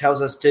Scripture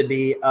tells us to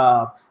be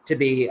to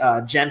be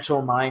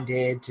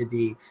gentle-minded, to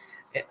be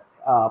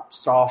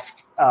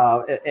soft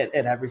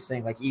and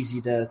everything, like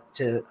easy to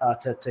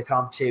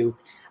come to.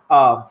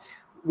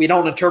 We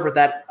don't interpret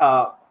that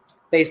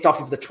based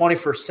off of the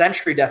 21st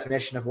century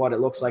definition of what it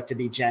looks like to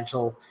be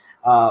gentle.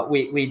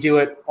 We do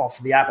it off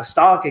of the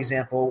apostolic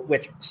example,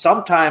 which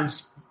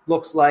sometimes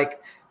looks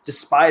like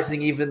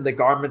despising even the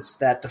garments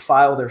that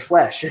defile their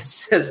flesh,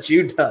 as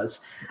Jude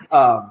does.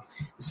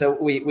 So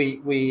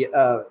we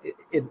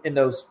in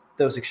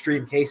those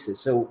extreme cases.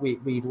 So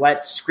we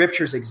let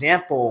Scripture's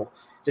example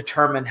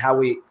determine how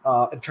we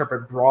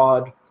interpret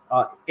broad,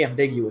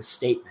 ambiguous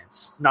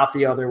statements, not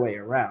the other way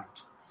around.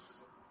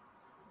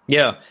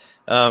 Yeah,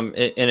 and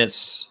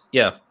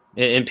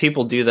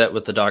people do that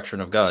with the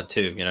doctrine of God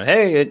too.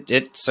 Hey,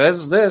 it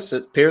says this.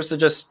 It appears to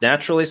just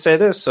naturally say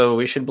this, so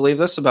we should believe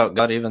this about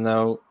God, even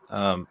though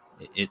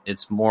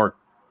it's more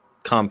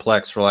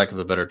complex, for lack of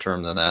a better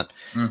term, than that.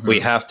 Mm-hmm.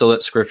 We have to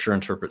let Scripture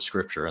interpret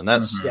Scripture, and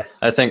that's yes.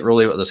 I think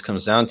really what this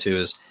comes down to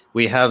is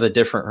we have a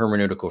different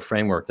hermeneutical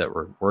framework that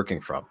we're working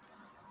from.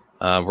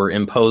 We're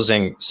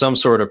imposing some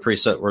sort of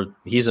precept, or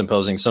he's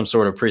imposing some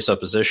sort of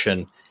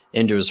presupposition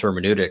into his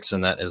hermeneutics,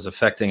 and that is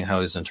affecting how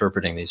he's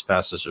interpreting these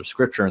passages of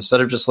Scripture instead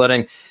of just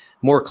letting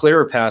more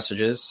clearer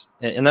passages.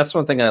 And that's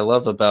one thing I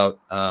love about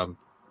the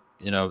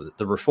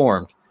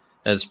Reformed,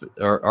 as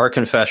our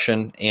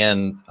confession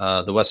and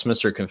the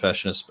Westminster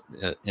Confession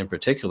in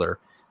particular,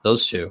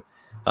 those two,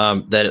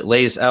 that it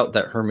lays out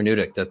that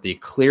hermeneutic that the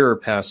clearer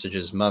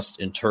passages must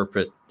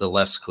interpret the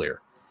less clear.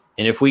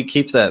 And if we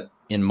keep that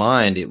in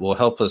mind, it will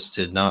help us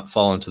to not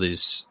fall into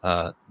these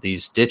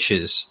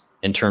ditches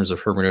in terms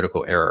of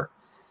hermeneutical error.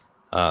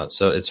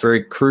 So it's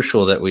very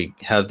crucial that we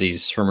have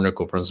these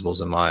hermeneutical principles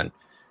in mind.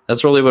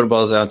 That's really what it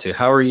boils down to.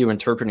 How are you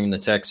interpreting the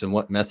text, and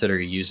what method are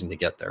you using to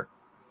get there?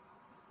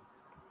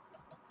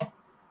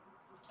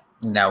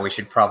 Now we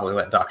should probably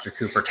let Dr.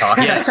 Cooper talk.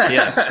 Yes.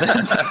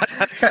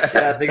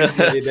 Yeah, I think this is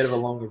going to be a bit of a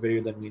longer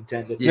video than we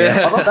intended.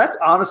 Yeah. Although that's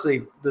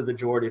honestly the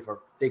majority of our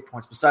big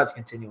points, besides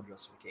continual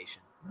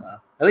justification.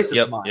 At least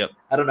it's mine. Yep.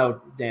 I don't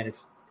know, Dan,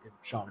 if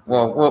Sean.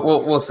 Well,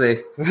 we'll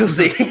see. We'll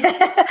see.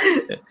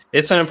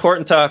 It's an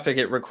important topic.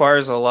 It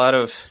requires a lot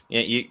of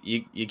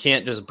you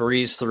can't just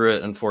breeze through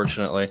it,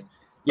 unfortunately.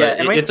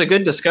 Yeah, it's a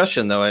good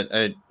discussion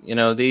though.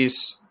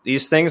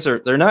 These things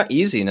they're not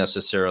easy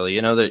necessarily.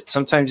 That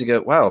sometimes you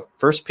go, wow,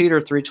 1 Peter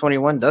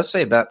 3:21 does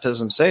say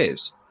baptism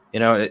saves.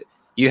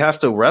 You have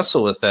to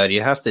wrestle with that.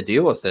 You have to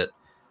deal with it.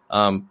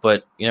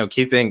 But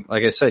keeping,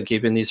 like I said,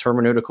 keeping these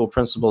hermeneutical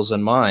principles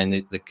in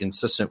mind, the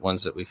consistent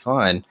ones that we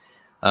find,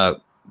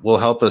 will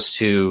help us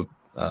to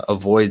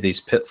avoid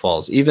these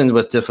pitfalls, even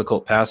with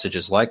difficult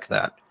passages like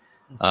that.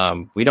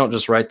 We don't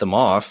just write them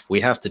off.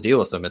 We have to deal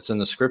with them. It's in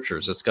the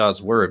Scriptures. It's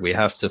God's word. We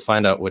have to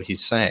find out what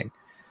he's saying.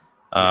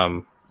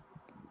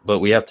 But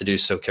we have to do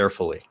so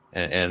carefully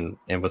and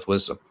with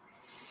wisdom.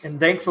 And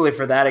thankfully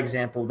for that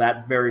example,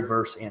 that very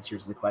verse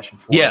answers the question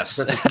for us.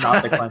 Because it's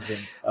not the cleansing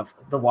of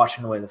the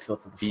washing away the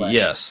filth of the flesh.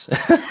 Yes.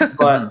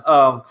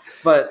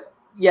 But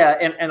yeah,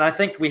 and I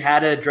think we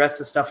had to address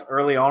this stuff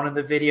early on in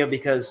the video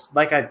because,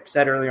 like I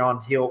said earlier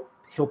on, he'll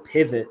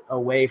pivot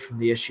away from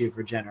the issue of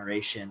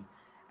regeneration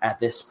at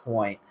this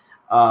point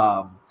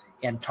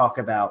and talk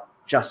about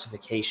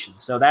justification.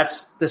 So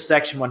that's the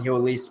section when he'll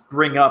at least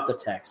bring up the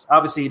text.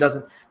 Obviously, he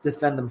doesn't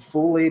defend them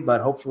fully,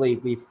 but hopefully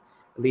we've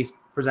at least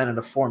presented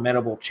a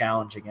formidable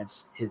challenge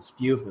against his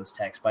view of those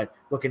texts by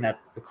looking at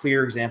the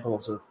clear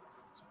examples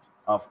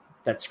of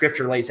that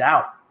Scripture lays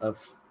out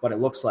of what it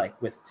looks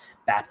like with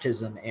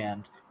baptism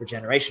and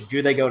regeneration.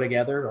 Do they go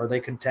together? Are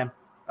they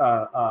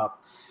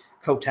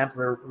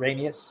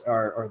cotemporaneous,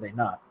 or are they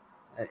not?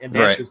 And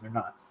the answer is they're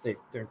not. They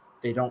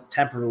don't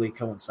temporally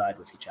coincide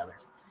with each other.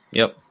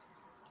 Yep.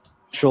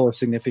 Sure,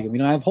 significant. We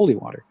don't have holy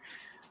water.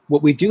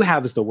 What we do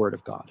have is the Word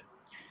of God.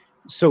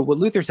 So what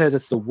Luther says,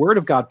 it's the Word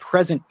of God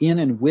present in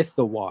and with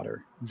the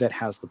water that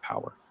has the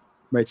power,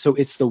 right? So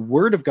it's the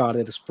Word of God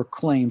that is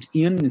proclaimed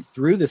in and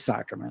through the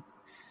sacrament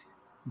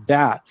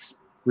that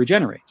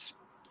regenerates.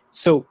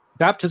 So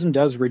baptism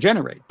does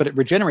regenerate, but it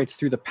regenerates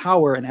through the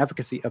power and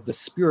efficacy of the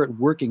Spirit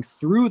working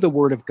through the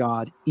Word of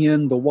God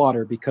in the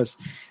water, because,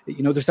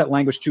 there's that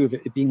language too of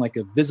it being like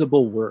a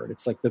visible word.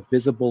 It's like the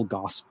visible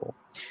gospel.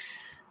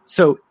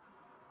 So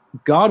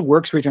God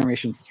works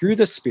regeneration through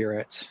the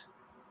Spirit,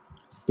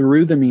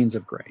 through the means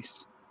of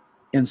grace.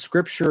 And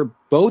Scripture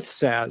both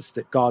says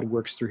that God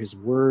works through his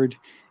word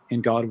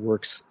and God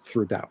works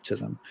through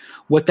baptism.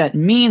 What that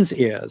means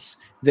is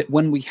that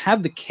when we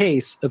have the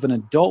case of an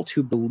adult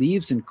who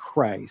believes in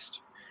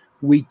Christ,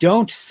 we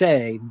don't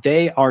say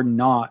they are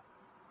not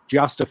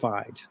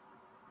justified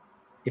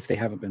if they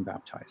haven't been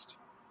baptized.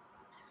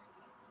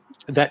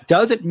 That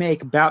doesn't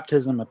make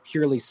baptism a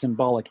purely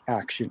symbolic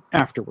action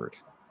afterward.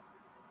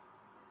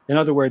 In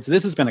other words,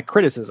 this has been a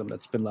criticism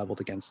that's been leveled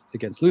against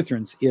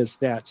Lutherans, is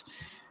that,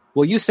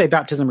 well, you say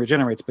baptism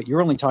regenerates, but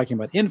you're only talking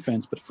about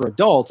infants, but for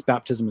adults,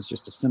 baptism is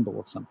just a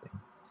symbol of something.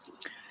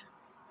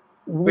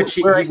 Which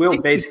he will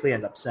basically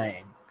end up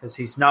saying, because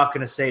he's not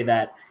going to say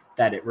that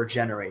it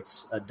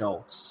regenerates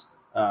adults.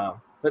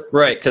 But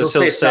Right, because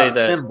he'll it's say not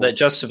a symbol. that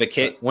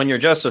justification, when you're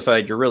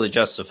justified, you're really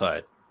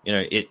justified.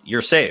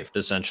 You're saved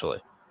essentially.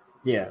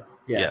 Yeah.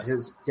 Yeah.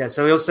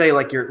 So he'll say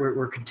like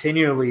we're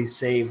continually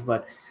saved,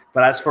 but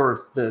as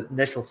for the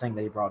initial thing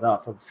that he brought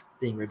up of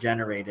being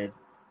regenerated,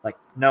 like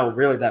no,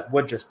 really that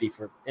would just be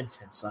for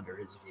infants under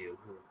his view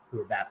who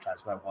are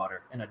baptized by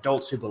water, and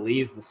adults who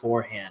believe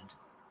beforehand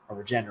are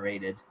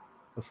regenerated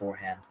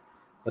beforehand.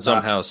 But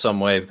Somehow, some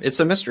way, it's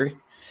a mystery.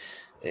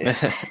 You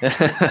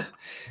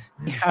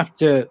have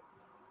to.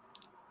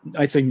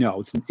 I'd say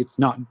no. It's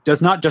not.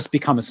 Does not just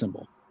become a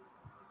symbol.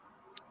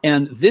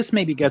 And this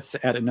maybe gets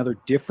at another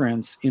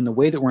difference in the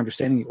way that we're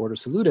understanding the Ordo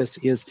Salutis.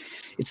 Is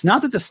it's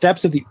not that the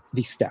steps of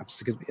the steps,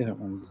 because I don't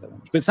want to use that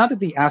language, but it's not that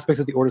the aspects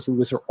of the Ordo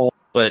Salutis are all.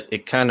 But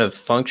it kind of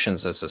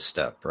functions as a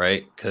step,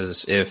 right?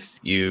 Because if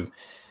you're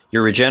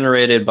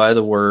regenerated by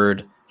the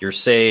word, you're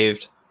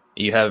saved,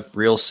 you have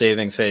real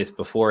saving faith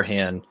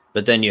beforehand,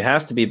 but then you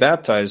have to be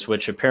baptized,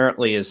 which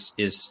apparently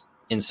is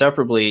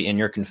inseparably in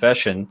your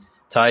confession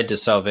tied to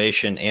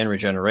salvation and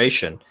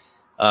regeneration.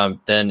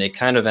 Then it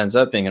kind of ends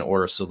up being an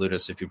Ordo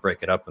Salutis if you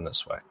break it up in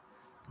this way.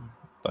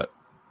 But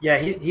yeah,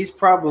 he's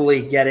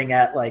probably getting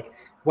at like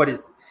what is,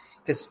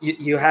 because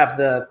you have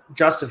the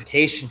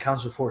justification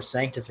comes before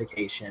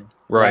sanctification,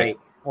 right?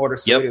 Ordo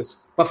Salutis.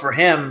 Yep. But for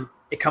him,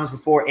 it comes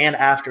before and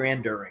after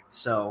and during.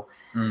 So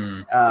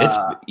he's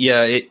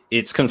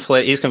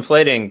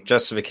conflating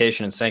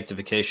justification and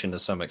sanctification to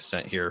some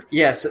extent here.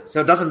 Yeah,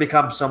 so it doesn't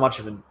become so much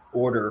of an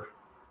order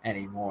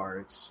anymore.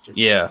 It's just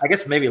I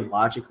guess maybe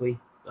logically,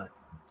 but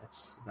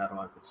that's about all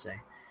I could say.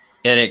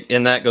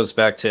 And that goes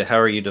back to how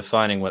are you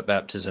defining what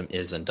baptism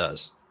is and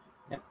does?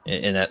 Yep.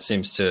 And that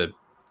seems to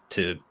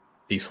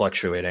be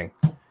fluctuating.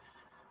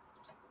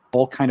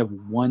 All kind of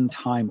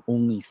one-time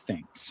only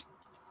things.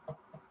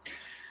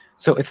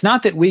 So it's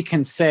not that we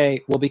can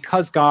say, well,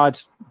 because God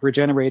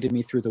regenerated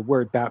me through the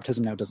word,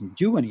 baptism now doesn't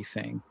do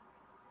anything.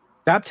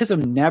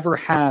 Baptism never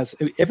has.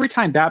 Every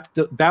time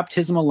the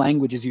baptismal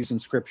language is used in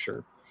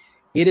Scripture,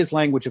 it is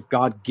language of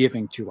God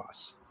giving to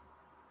us.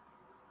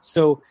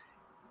 So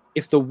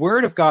if the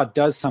word of God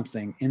does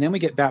something and then we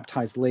get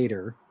baptized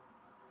later,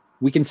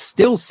 we can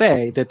still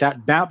say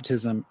that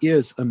baptism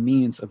is a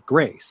means of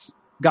grace.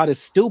 God is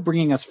still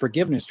bringing us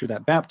forgiveness through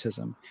that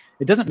baptism.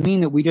 It doesn't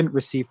mean that we didn't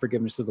receive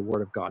forgiveness through the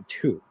word of God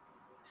too.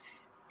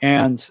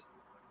 And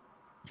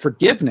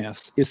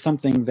forgiveness is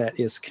something that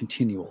is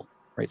continual,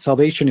 right?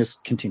 Salvation is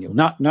continual,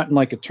 not in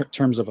like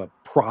terms of a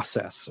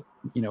process,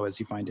 as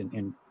you find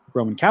in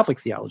Roman Catholic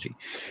theology.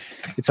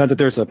 It's not that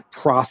there's a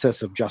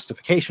process of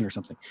justification or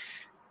something.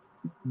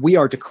 We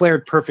are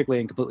declared perfectly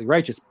and completely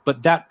righteous,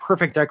 but that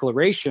perfect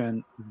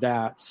declaration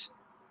that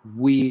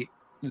we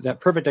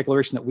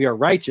are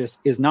righteous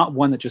is not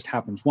one that just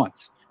happens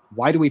once.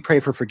 Why do we pray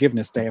for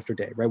forgiveness day after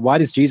day, right? Why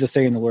does Jesus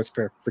say in the Lord's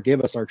Prayer,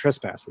 forgive us our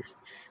trespasses?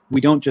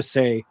 We don't just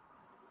say,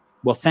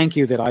 well, thank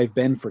you that I've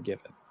been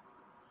forgiven.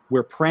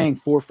 We're praying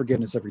for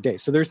forgiveness every day.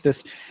 So there's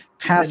this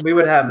past. And we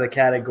would have the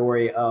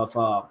category of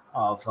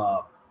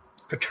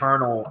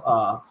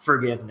paternal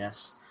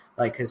forgiveness,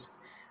 like because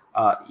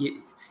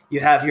you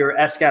have your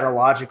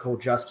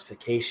eschatological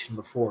justification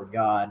before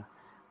God,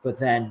 but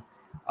then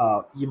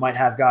you might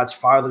have God's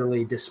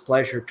fatherly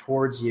displeasure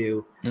towards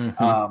you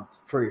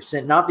for your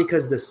sin, not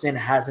because the sin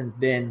hasn't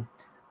been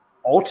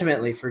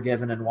ultimately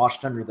forgiven and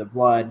washed under the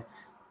blood,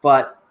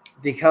 but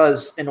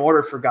because in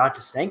order for God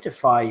to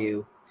sanctify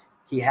you,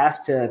 he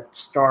has to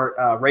start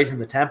raising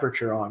the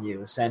temperature on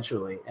you,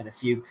 essentially. And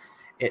if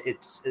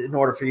it's in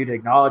order for you to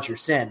acknowledge your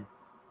sin,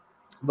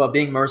 but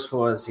being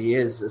merciful as he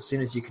is, as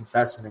soon as you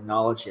confess and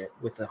acknowledge it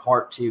with the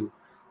heart to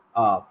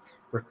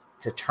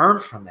turn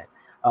from it,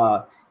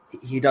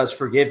 he does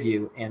forgive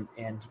you, and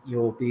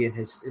you'll be in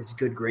his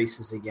good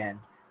graces again.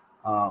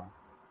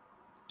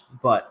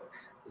 But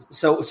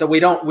so we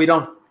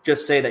don't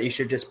just say that you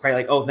should just pray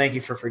like, oh, thank you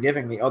for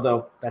forgiving me,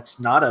 although that's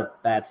not a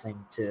bad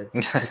thing to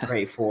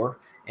pray for.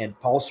 And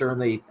Paul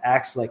certainly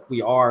acts like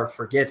we are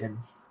forgiven,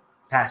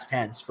 past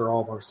tense, for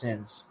all of our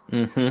sins.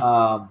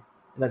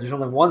 That there's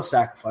only one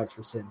sacrifice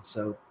for sins,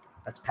 so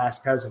that's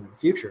past, present, and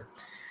future.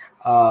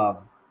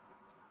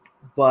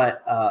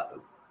 But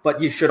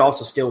you should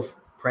also still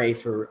pray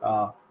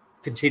for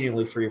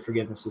continually for your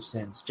forgiveness of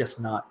sins, just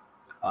not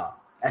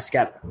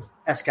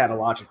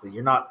eschatologically.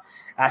 You're not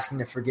asking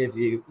to forgive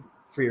you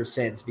for your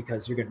sins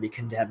because you're going to be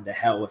condemned to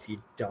hell if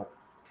you don't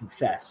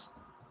confess.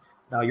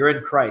 Now you're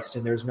in Christ,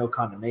 and there's no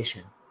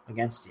condemnation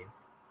against you.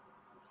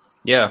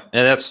 Yeah,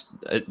 and that's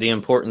the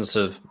importance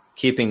of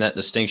keeping that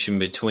distinction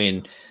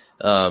between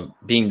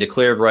being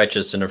declared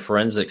righteous in a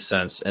forensic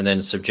sense and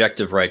then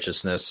subjective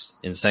righteousness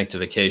in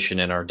sanctification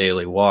in our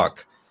daily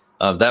walk.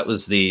 That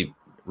was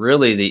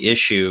really the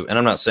issue, and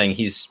I'm not saying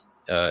he's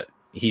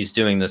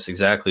doing this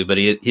exactly, but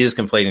he's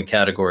conflating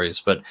categories.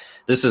 But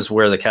this is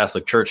where the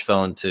Catholic Church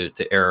fell into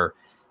error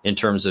in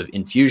terms of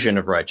infusion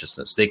of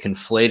righteousness. They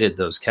conflated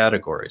those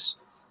categories.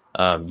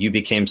 You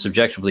became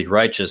subjectively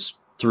righteous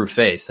through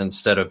faith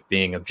instead of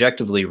being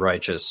objectively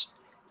righteous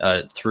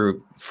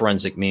through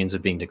forensic means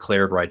of being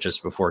declared righteous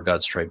before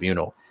God's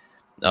tribunal.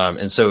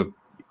 And so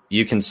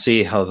you can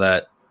see how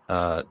that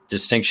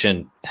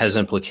distinction has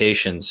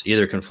implications,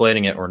 either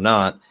conflating it or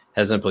not,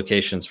 has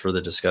implications for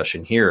the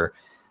discussion here.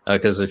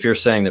 Because if you're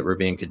saying that we're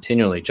being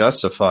continually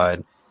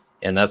justified,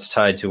 and that's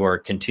tied to our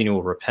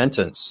continual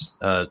repentance,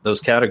 those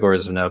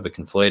categories have now been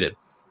conflated.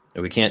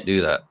 And we can't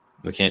do that.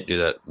 We can't do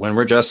that. When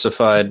we're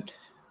justified,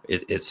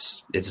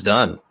 it's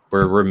done.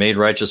 We're made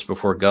righteous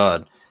before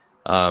God.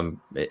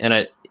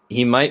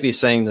 He might be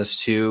saying this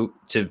too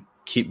to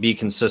be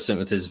consistent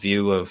with his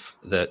view of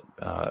that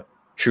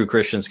true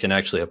Christians can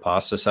actually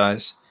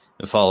apostatize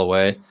and fall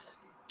away.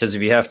 Because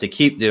if you have to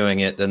keep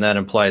doing it, then that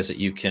implies that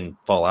you can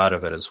fall out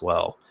of it as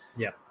well.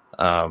 Yeah.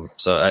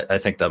 So I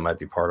think that might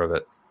be part of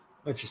it.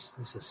 Which is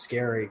a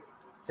scary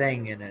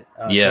thing, and it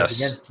yes.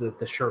 goes against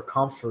the sure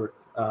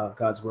comfort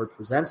God's word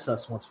presents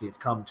us once we have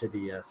come to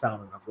the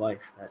fountain of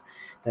life,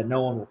 that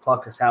no one will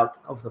pluck us out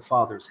of the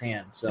Father's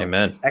hand. So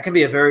Amen. That can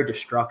be a very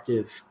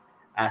destructive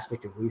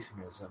aspect of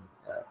Lutheranism.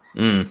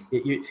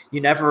 You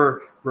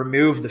never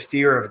remove the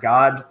fear of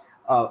God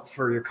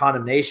for your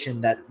condemnation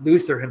that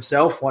Luther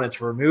himself wanted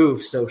to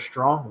remove so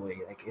strongly.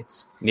 Like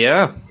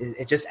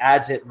it just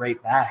adds it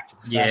right back to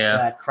the fact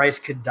that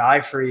Christ could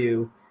die for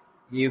you.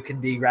 You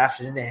can be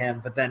grafted into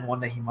him, but then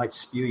one day he might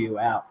spew you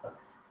out.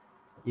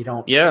 You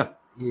don't. Yeah.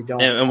 You don't.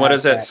 And what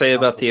does that say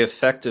about the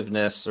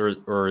effectiveness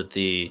or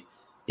the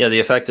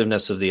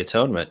effectiveness of the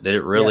atonement? Did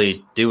it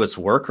really do its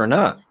work or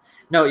not?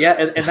 No. Yeah.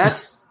 And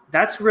that's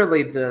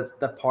really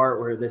the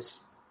part where this,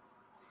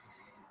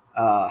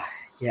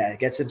 it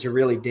gets into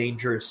really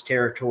dangerous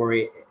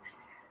territory.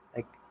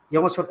 Like you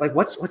almost want, like,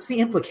 what's the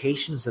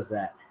implications of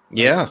that?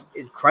 Yeah.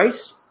 Like,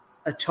 Christ's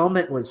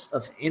atonement was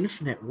of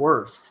infinite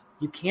worth.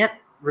 You can't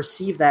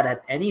receive that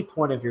at any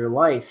point of your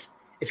life.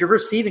 If you're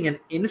receiving an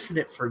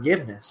infinite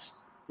forgiveness,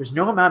 there's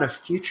no amount of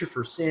future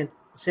for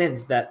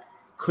sins that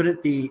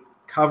couldn't be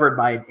covered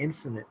by an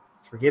infinite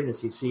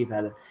forgiveness you receive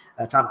at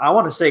a time. I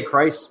want to say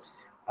Christ's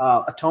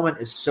atonement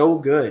is so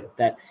good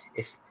that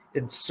if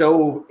it's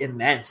so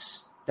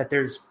immense that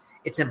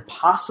it's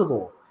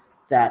impossible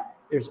that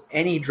there's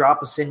any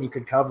drop of sin you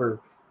could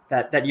cover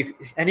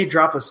any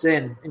drop of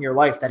sin in your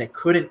life that it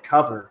couldn't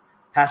cover,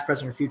 past,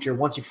 present, or future,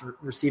 once you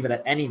receive it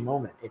at any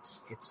moment.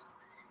 It's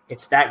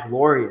that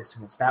glorious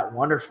and it's that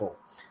wonderful.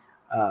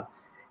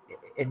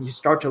 And you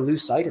start to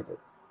lose sight of it.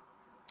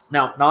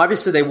 Now,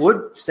 obviously they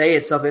would say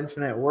it's of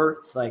infinite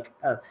worth,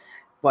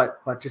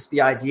 but just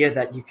the idea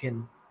that you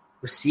can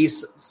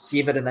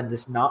receive it and then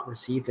just not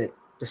receive it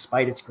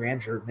despite its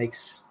grandeur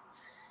makes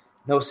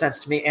no sense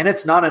to me. And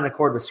it's not in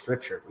accord with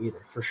Scripture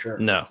either, for sure.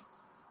 No.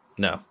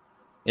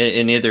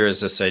 And neither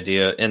is this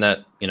idea, and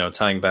that,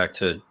 tying back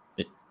to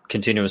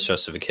continuous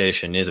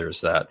justification, neither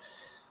is that.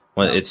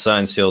 When it's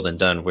signed, sealed, and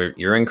done, where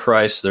you're in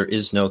Christ, there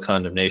is no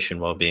condemnation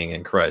while being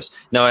in Christ.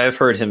 Now, I have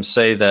heard him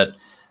say that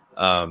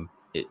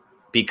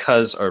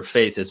because our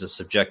faith is a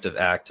subjective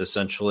act,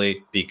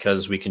 essentially,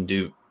 because we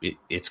can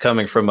it's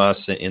coming from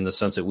us in the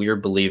sense that we are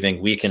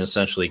believing, we can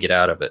essentially get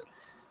out of it.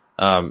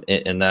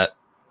 And that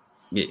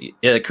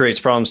it creates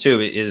problems too,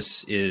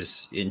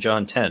 is in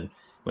John 10,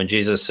 when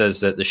Jesus says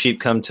that the sheep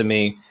come to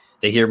me,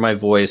 they hear my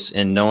voice,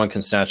 and no one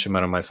can snatch them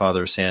out of my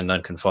Father's hand,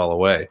 none can fall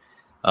away.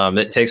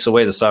 It takes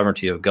away the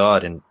sovereignty of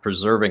God in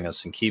preserving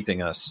us and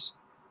keeping us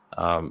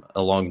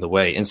along the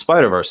way, in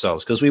spite of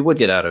ourselves, because we would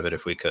get out of it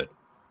if we could.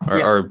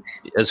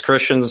 As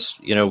Christians,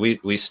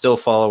 we still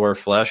follow our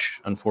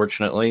flesh,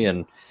 unfortunately,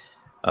 and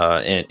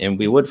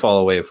we would fall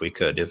away if we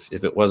could, if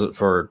it wasn't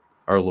for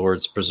our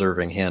Lord's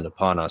preserving hand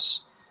upon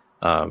us.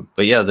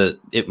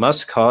 It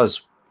must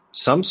cause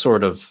some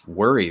sort of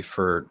worry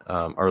for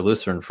our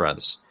Lutheran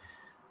friends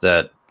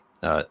that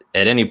at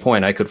any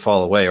point I could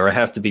fall away, or I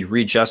have to be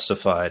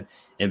rejustified.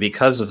 And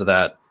because of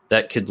that,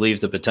 that could leave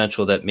the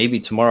potential that maybe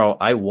tomorrow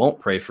I won't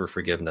pray for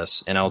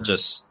forgiveness and I'll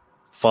just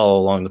follow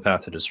along the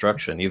path of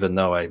destruction, even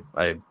though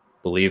I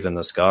believe in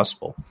this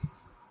gospel.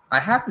 I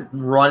haven't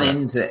run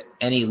into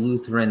any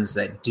Lutherans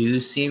that do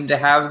seem to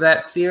have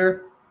that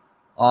fear.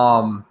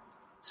 So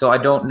I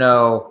don't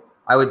know.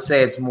 I would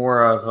say it's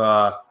more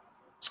of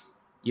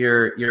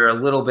you're a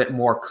little bit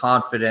more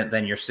confident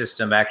than your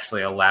system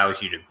actually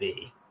allows you to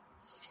be.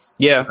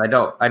 Yeah. I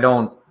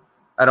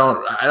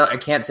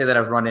can't say that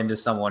I've run into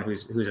someone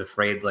who's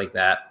afraid like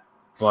that,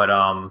 but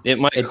it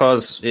might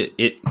cause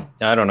it.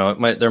 I don't know.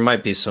 There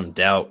might be some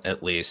doubt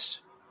at least.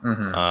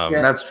 Mm-hmm.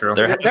 That's true.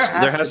 There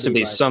has to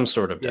be some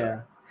sort of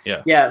doubt.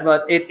 Yeah.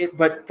 But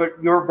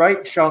you're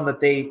right, Sean, that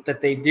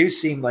they do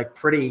seem like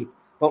pretty.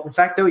 But in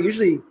fact, they'll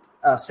usually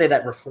say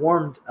that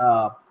Reformed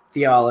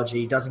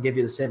theology doesn't give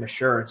you the same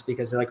assurance,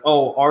 because they're like,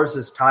 oh, ours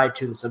is tied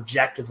to the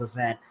subjective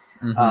event,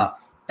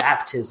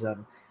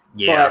 baptism.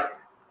 Yeah. But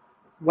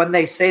when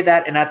they say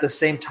that, and at the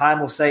same time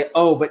will say,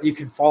 oh, but you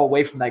can fall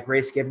away from that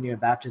grace given you in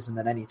baptism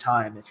at any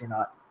time if you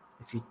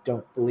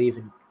don't believe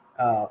and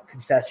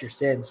confess your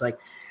sins. Like,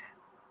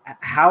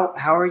 how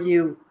are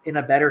you in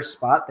a better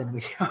spot than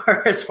we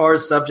are as far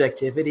as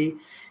subjectivity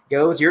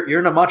goes? You're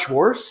in a much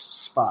worse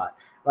spot.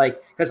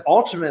 Like, because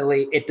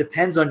ultimately it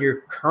depends on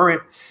your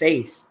current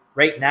faith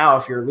right now.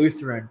 If you're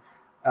Lutheran,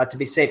 to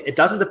be saved, it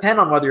doesn't depend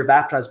on whether you're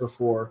baptized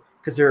before,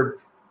 because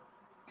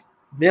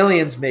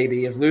millions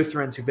maybe of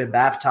Lutherans who've been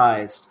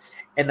baptized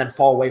and then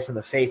fall away from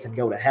the faith and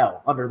go to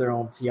hell under their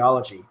own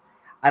theology.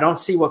 I don't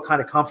see what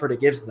kind of comfort it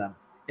gives them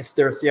if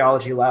their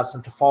theology allows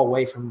them to fall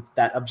away from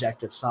that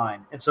objective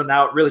sign. And so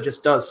now it really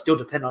just does still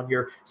depend on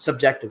your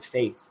subjective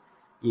faith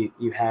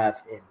you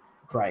have in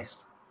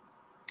Christ.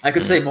 I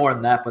could say more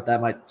than that, but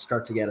that might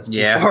start to get us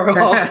too far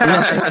off.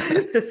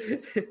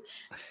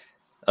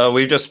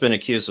 We've just been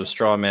accused of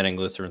straw manning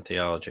Lutheran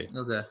theology.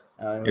 Okay.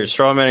 You're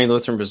straw manning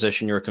Lutheran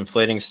position. You're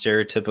conflating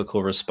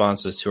stereotypical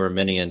responses to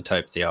Arminian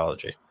type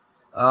theology.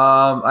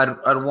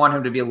 I'd want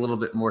him to be a little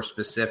bit more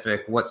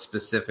specific. What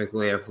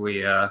specifically have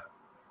we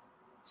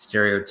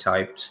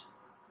stereotyped?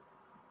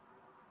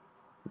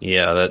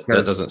 Yeah, that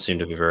doesn't seem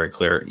to be very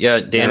clear. Yeah,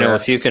 Daniel,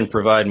 if you can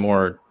provide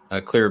more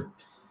clear,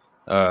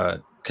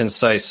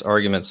 concise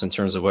arguments in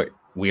terms of what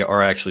we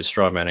are actually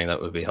straw manning,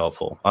 that would be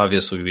helpful.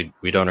 Obviously,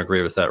 we don't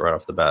agree with that right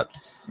off the bat.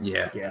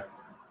 Yeah.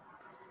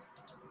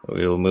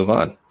 We will move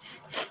on.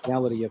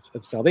 Reality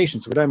of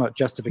salvation. So we're talking about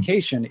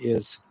justification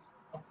is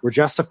we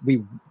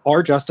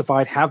are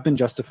justified, have been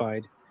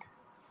justified.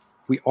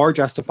 We are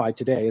justified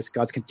today as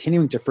God's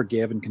continuing to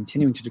forgive and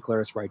continuing to declare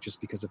us righteous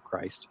because of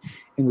Christ.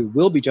 And we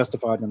will be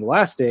justified on the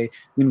last day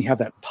when we have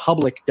that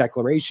public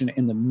declaration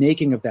and the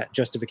making of that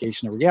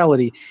justification a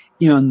reality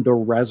in the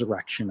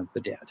resurrection of the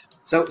dead.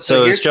 So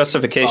is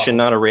justification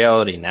not a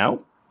reality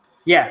now?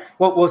 Yeah.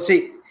 Well, we'll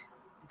see.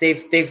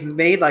 They've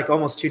made like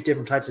almost two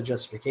different types of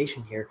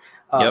justification here.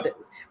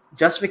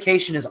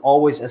 Justification is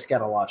always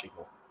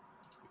eschatological.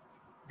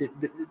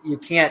 You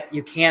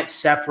can't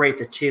separate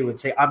the two and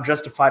say I'm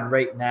justified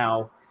right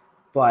now,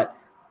 but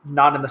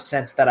not in the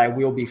sense that I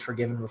will be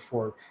forgiven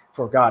before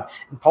God.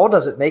 And Paul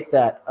doesn't make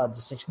that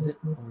distinction. Is it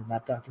in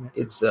that document?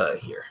 It's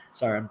here.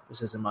 Sorry,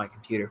 this isn't my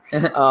computer.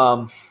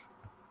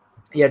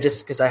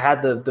 Just because I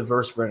had the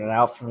verse written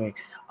out for me.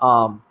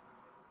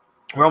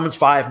 Romans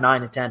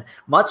 5:9-10.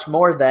 Much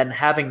more than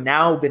having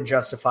now been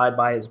justified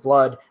by his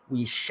blood,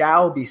 we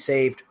shall be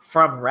saved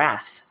from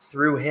wrath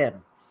through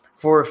him.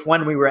 For if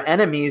when we were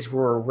enemies,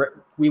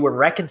 we were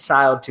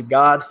reconciled to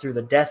God through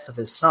the death of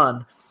his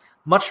Son,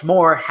 much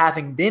more,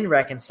 having been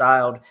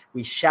reconciled,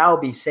 we shall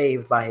be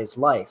saved by his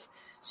life.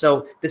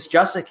 So this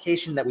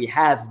justification that we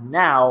have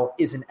now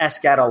is an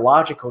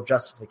eschatological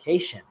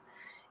justification.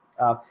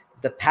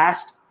 The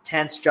past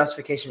tense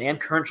justification and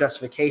current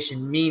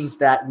justification means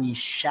that we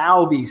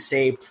shall be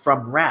saved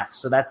from wrath.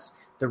 So that's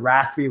the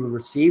wrath we will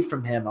receive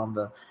from him on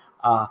the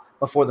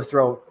before the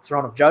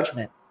throne of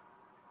judgment.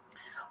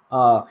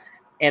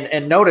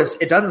 And notice,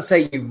 it doesn't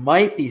say you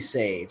might be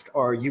saved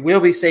or you will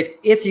be saved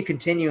if you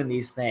continue in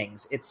these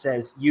things. It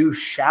says you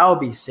shall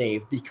be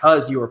saved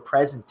because you are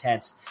present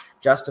tense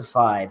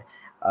justified.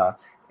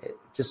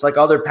 Just like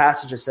other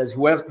passages says,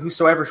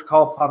 whosoever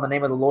call upon the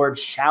name of the Lord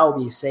shall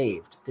be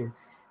saved.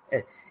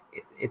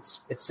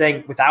 It's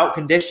saying without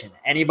condition,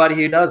 anybody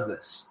who does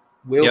this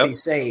will be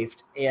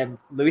saved. And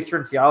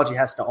Lutheran theology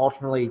has to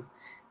ultimately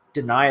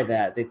deny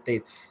that.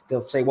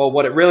 They'll say, well,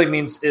 what it really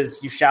means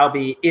is you shall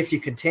be if you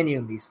continue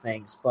in these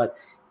things. But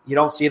you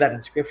don't see that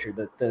in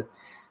Scripture. The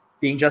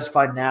being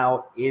justified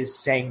now is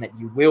saying that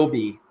you will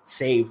be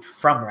saved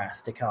from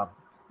wrath to come.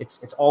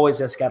 It's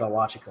always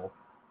eschatological.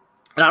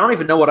 And I don't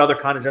even know what other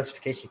kind of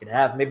justification you could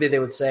have. Maybe they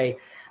would say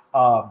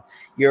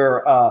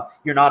you're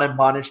not in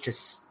bondage to,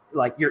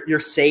 like you're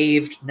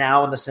saved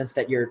now in the sense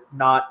that you're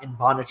not in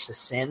bondage to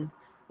sin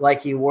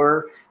like you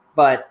were.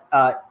 But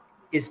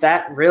is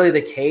that really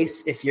the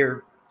case if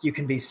you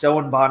can be so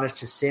in bondage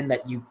to sin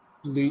that you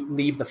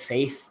leave the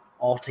faith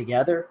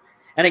altogether?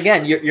 And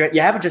again,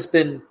 you haven't just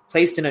been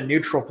placed in a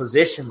neutral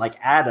position like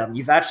Adam.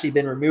 You've actually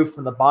been removed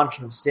from the bondage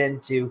of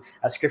sin to,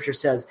 as Scripture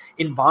says,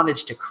 in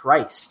bondage to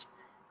Christ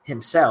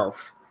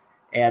himself.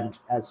 And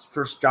as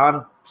 1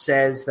 John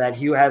says, that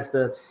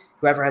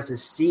whoever has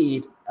his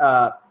seed,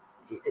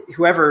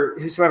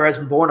 whosoever has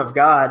been born of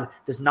God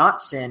does not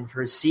sin,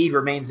 for his seed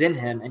remains in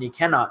him, and he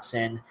cannot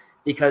sin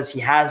because he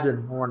has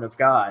been born of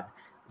God.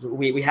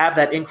 We have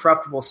that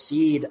incorruptible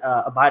seed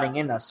abiding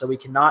in us, so we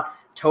cannot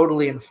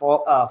totally and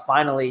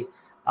finally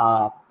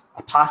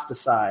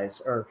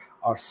apostatize or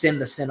sin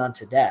the sin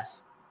unto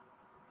death.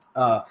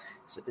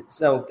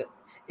 So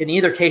in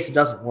either case, it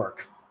doesn't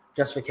work.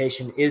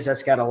 Justification is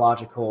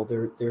eschatological.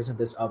 There isn't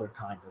this other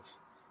kind of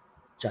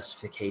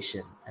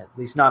justification, at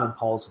least not in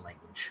Paul's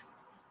language.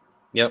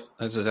 Yep,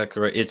 that's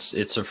exactly right.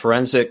 It's a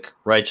forensic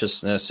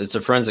righteousness. It's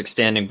a forensic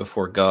standing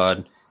before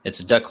God. It's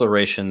a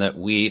declaration that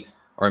we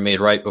are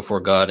made right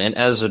before God. And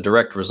as a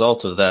direct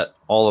result of that,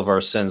 all of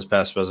our sins,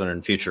 past, present,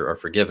 and future, are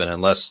forgiven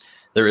unless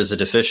there is a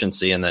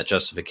deficiency in that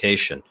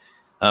justification,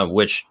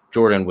 which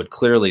Jordan would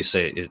clearly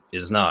say it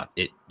is not.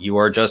 You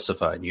are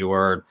justified. You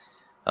are.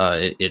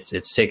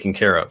 It's taken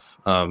care of.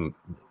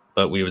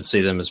 But we would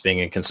see them as being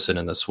inconsistent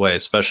in this way,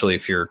 especially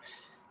if you're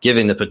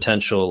giving the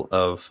potential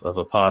of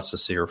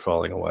apostasy or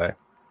falling away.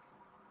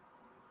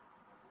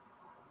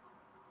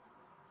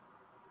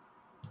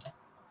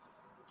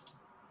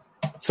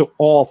 So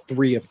all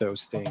three of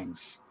those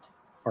things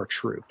are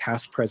true,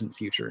 past, present,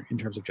 future, in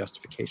terms of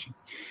justification.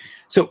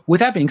 So with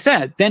that being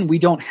said, then we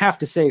don't have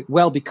to say,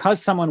 well,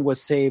 because someone was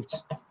saved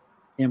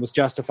and was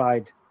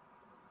justified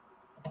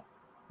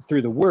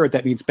through the word,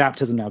 that means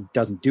baptism now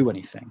doesn't do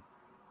anything.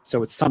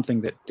 So it's something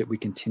that we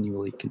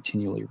continually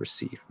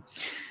receive.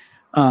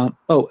 A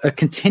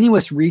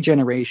continuous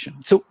regeneration.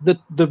 So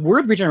the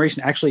word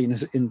regeneration actually,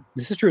 in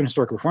this is true in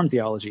historical Reformed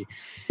theology,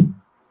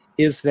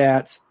 is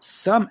that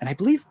and I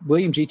believe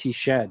William G.T.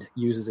 Shedd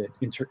uses it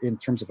in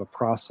terms of a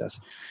process.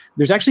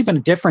 There's actually been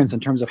a difference in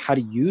terms of how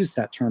to use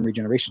that term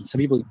regeneration. Some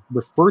people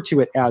refer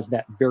to it as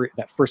that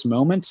first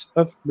moment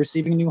of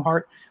receiving a new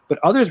heart, but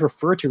others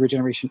refer to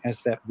regeneration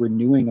as that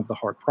renewing of the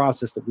heart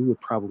process that we would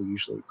probably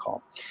usually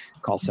call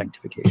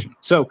sanctification.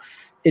 So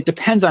it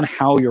depends on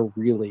how you're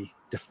really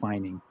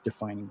defining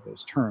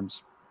those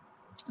terms.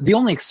 The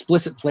only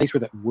explicit place where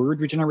that word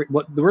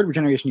the word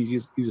regeneration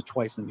is used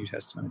twice in the New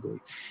Testament, I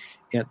believe.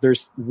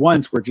 There's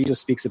once where Jesus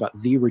speaks about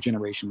the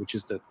regeneration, which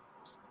is the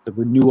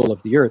renewal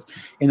of the earth,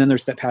 and then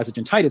there's that passage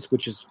in Titus,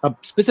 which is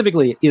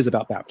specifically is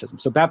about baptism.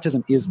 So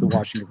baptism is the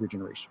washing of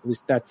regeneration. At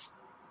least that's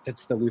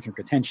the Lutheran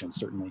contention,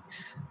 certainly.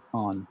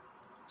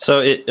 So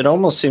it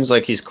almost seems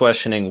like he's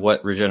questioning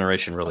what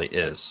regeneration really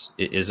is.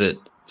 Is it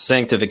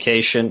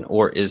sanctification,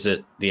 or is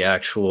it the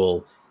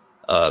actual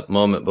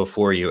moment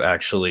before you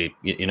actually,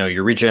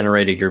 you're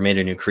regenerated, you're made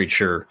a new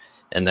creature,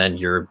 and then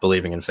you're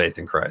believing in faith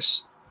in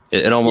Christ?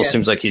 It almost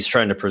seems like he's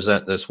trying to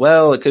present this,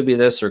 well, it could be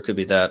this or it could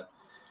be that.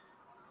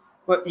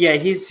 Well, yeah,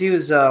 he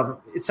was.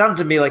 It sounded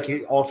to me like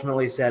he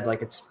ultimately said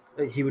like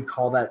he would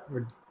call that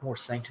more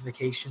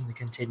sanctification, the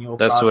continual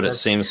That's process. what it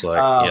seems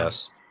like,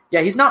 yes.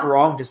 Yeah, he's not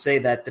wrong to say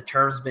that the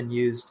term's been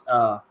used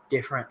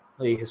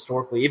differently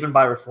historically, even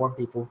by Reformed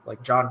people.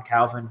 Like John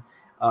Calvin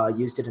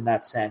used it in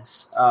that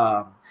sense.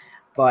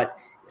 But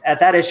at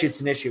that issue, it's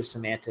an issue of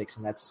semantics,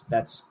 and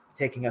that's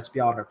taking us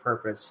beyond our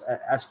purpose.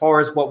 As far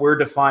as what we're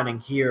defining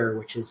here,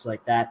 which is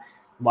like that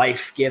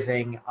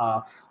life-giving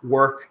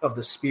work of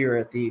the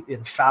Spirit, the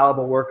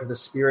infallible work of the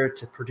Spirit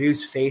to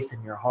produce faith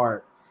in your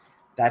heart,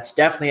 that's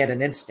definitely at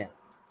an instant.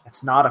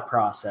 That's not a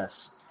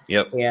process.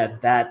 Yep.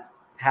 And that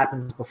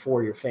happens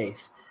before your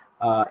faith.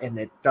 And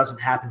it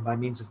doesn't happen by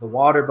means of the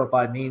water, but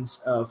by means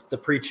of the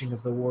preaching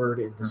of the word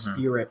and the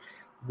Spirit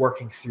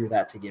working through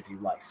that to give you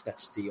life.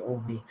 That's the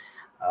only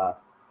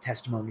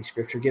testimony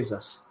Scripture gives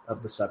us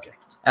of the subject.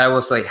 And it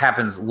was like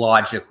happens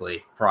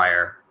logically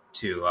prior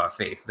to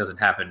faith. It doesn't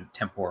happen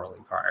temporally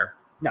prior.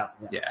 No.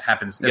 Yeah, it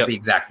happens at the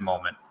exact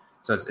moment.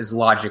 So it's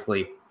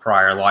logically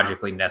prior,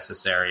 logically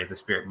necessary. The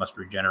Spirit must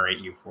regenerate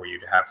you for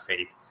you to have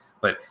faith.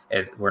 But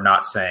we're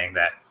not saying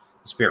that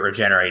the Spirit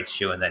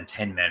regenerates you and then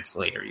 10 minutes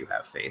later you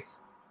have faith.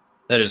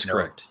 That is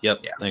correct.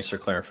 Yep. Yeah. Thanks for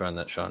clarifying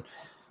that, Sean.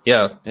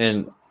 Yeah,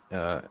 and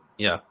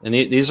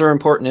these are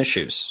important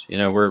issues.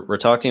 We're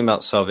talking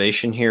about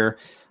salvation here.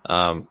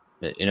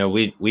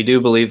 We do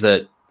believe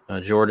that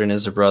Jordan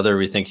is a brother.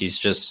 We think he's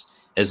just,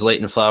 as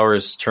Leighton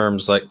Flowers'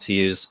 terms like to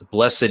use,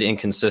 blessed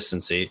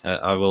inconsistency.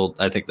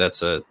 I think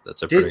that's a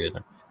pretty good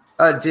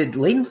one. Did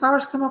Leighton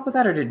Flowers come up with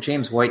that, or did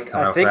James White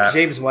come up with that? I think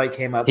James White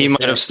came up with it. He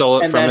might have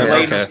stole it from him.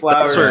 Leighton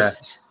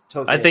Flowers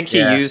I think he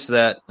used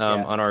that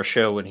on our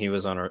show when he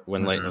was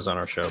when Leighton was on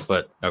our show.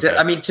 But okay.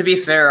 I mean, to be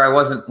fair, I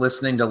wasn't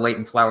listening to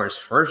Leighton Flowers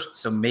first,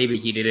 so maybe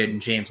he did it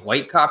and James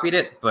White copied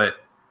it, but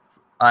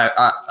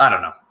I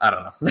don't know.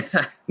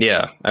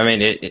 Yeah, I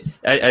mean,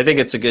 I think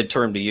it's a good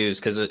term to use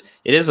because it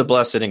is a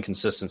blessed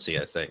inconsistency.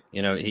 I think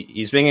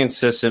he's being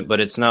inconsistent, but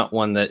it's not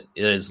one that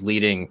is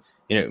leading.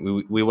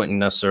 We wouldn't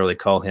necessarily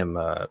call him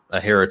a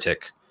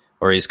heretic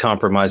or he's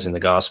compromising the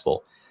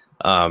gospel.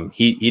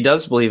 He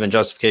does believe in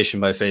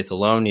justification by faith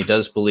alone. He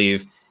does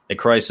believe that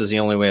Christ is the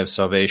only way of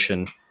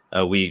salvation.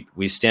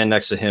 We stand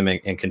next to him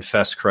and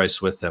confess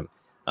Christ with him.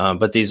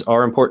 But these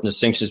are important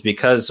distinctions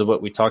because of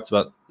what we talked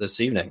about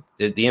this evening.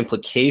 The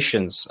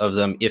implications of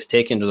them, if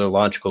taken to their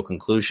logical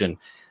conclusion,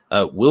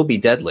 will be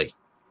deadly.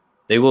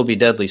 They will be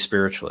deadly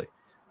spiritually.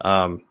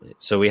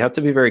 So we have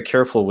to be very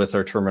careful with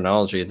our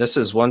terminology. This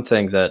is one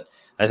thing that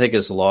I think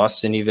is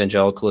lost in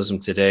evangelicalism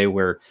today,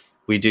 where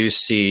we do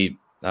see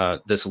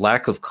this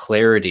lack of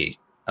clarity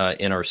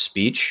in our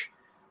speech.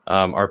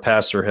 Our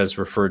pastor has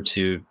referred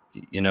to,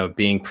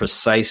 being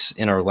precise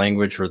in our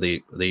language, or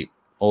the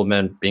old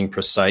men being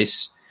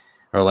precise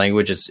in our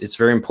language. It's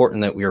very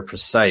important that we are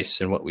precise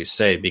in what we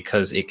say,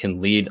 because it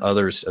can lead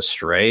others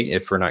astray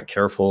if we're not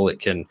careful. It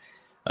can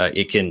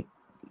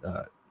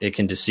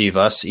deceive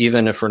us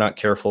even if we're not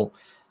careful.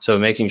 So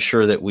making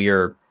sure that we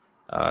are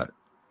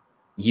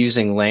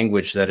using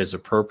language that is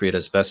appropriate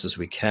as best as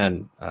we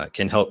can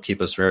help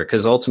keep us very,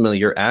 because ultimately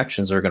your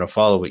actions are going to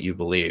follow what you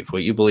believe.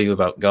 What you believe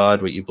about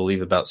God, what you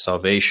believe about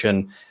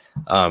salvation,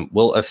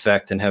 will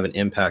affect and have an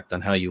impact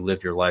on how you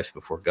live your life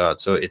before God.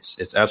 So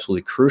it's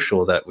absolutely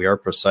crucial that we are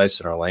precise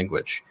in our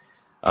language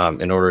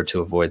in order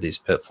to avoid these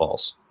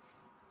pitfalls.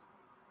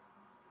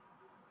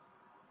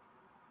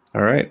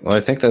 All right. Well,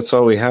 I think that's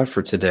all we have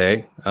for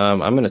today. I'm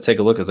going to take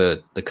a look at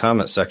the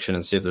comment section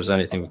and see if there's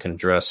anything we can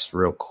address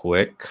real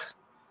quick.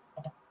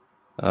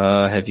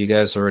 Have you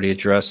guys already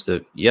addressed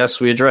it?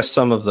 Yes, we addressed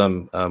some of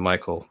them,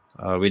 Michael.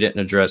 We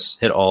didn't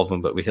hit all of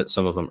them, but we hit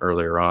some of them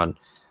earlier on.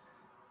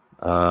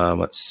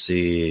 Let's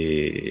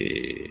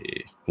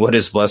see.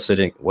 What's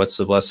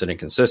the blessed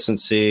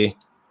inconsistency?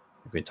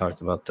 We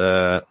talked about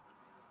that.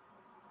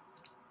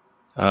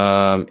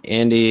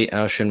 Andy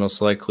Aushin,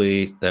 most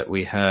likely that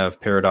we have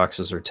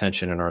paradoxes or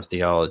tension in our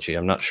theology.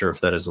 I'm not sure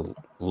if that is a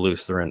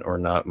Lutheran or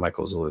not.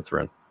 Michael's a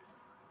Lutheran.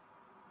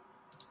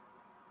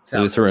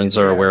 Lutherans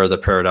are aware of the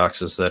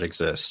paradoxes that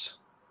exist.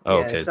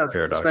 Oh, yeah, okay,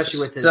 paradoxes. Especially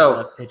with his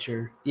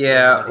picture.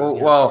 Yeah,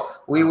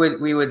 well, we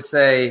would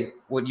say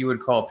what you would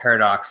call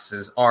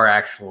paradoxes are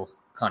actual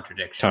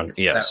contradictions.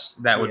 Yes,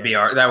 that would be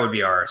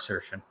our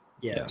assertion.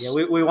 Yeah, yes. Yeah.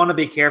 We want to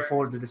be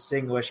careful to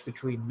distinguish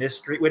between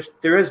mystery, which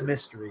there is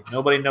mystery.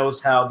 Nobody knows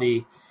how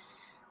the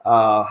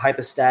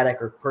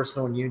hypostatic or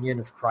personal union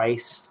of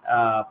Christ,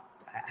 how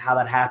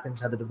that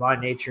happens, how the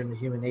divine nature and the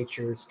human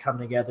nature come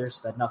together,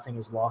 so that nothing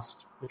is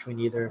lost between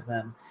either of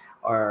them.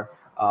 Or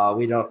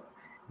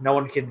no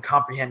one can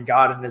comprehend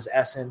God in His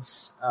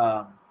essence.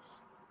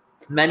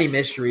 Many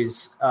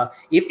mysteries,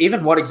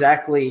 even what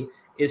exactly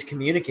is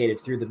communicated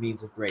through the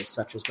means of grace,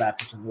 such as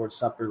baptism and Lord's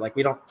Supper. Like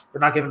we're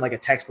not given like a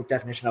textbook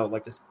definition of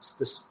like this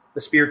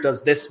the Spirit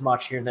does this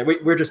much here and there.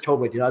 We're just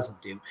told what He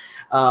doesn't do.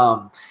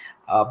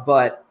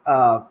 But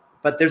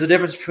there's a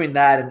difference between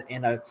that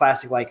and a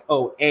classic like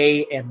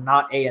A and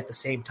not A at the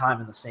same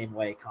time in the same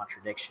way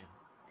contradiction.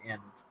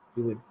 And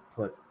we would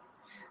put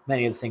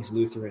many of the things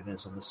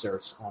Lutheranism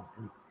asserts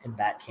in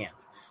that camp.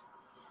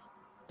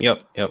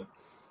 Yep. Now,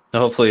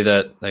 hopefully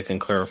that can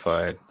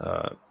clarify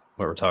what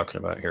we're talking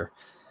about here.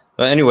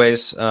 But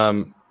anyways,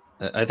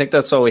 I think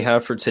that's all we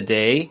have for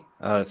today.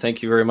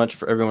 Thank you very much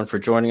for everyone for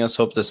joining us.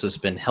 Hope this has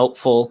been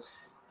helpful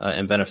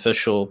and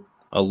beneficial.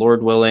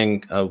 Lord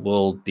willing,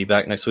 we'll be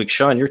back next week.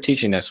 Sean, you're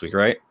teaching next week,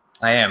 right?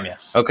 I am,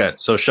 yes. Okay,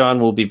 so Sean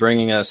will be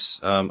bringing us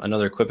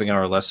another Equipping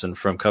Hour lesson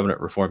from Covenant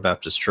Reformed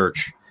Baptist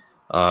Church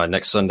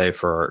next Sunday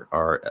for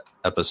our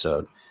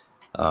episode.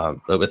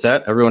 But with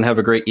that, everyone have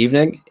a great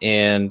evening,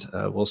 and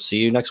we'll see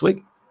you next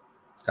week.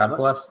 God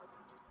bless.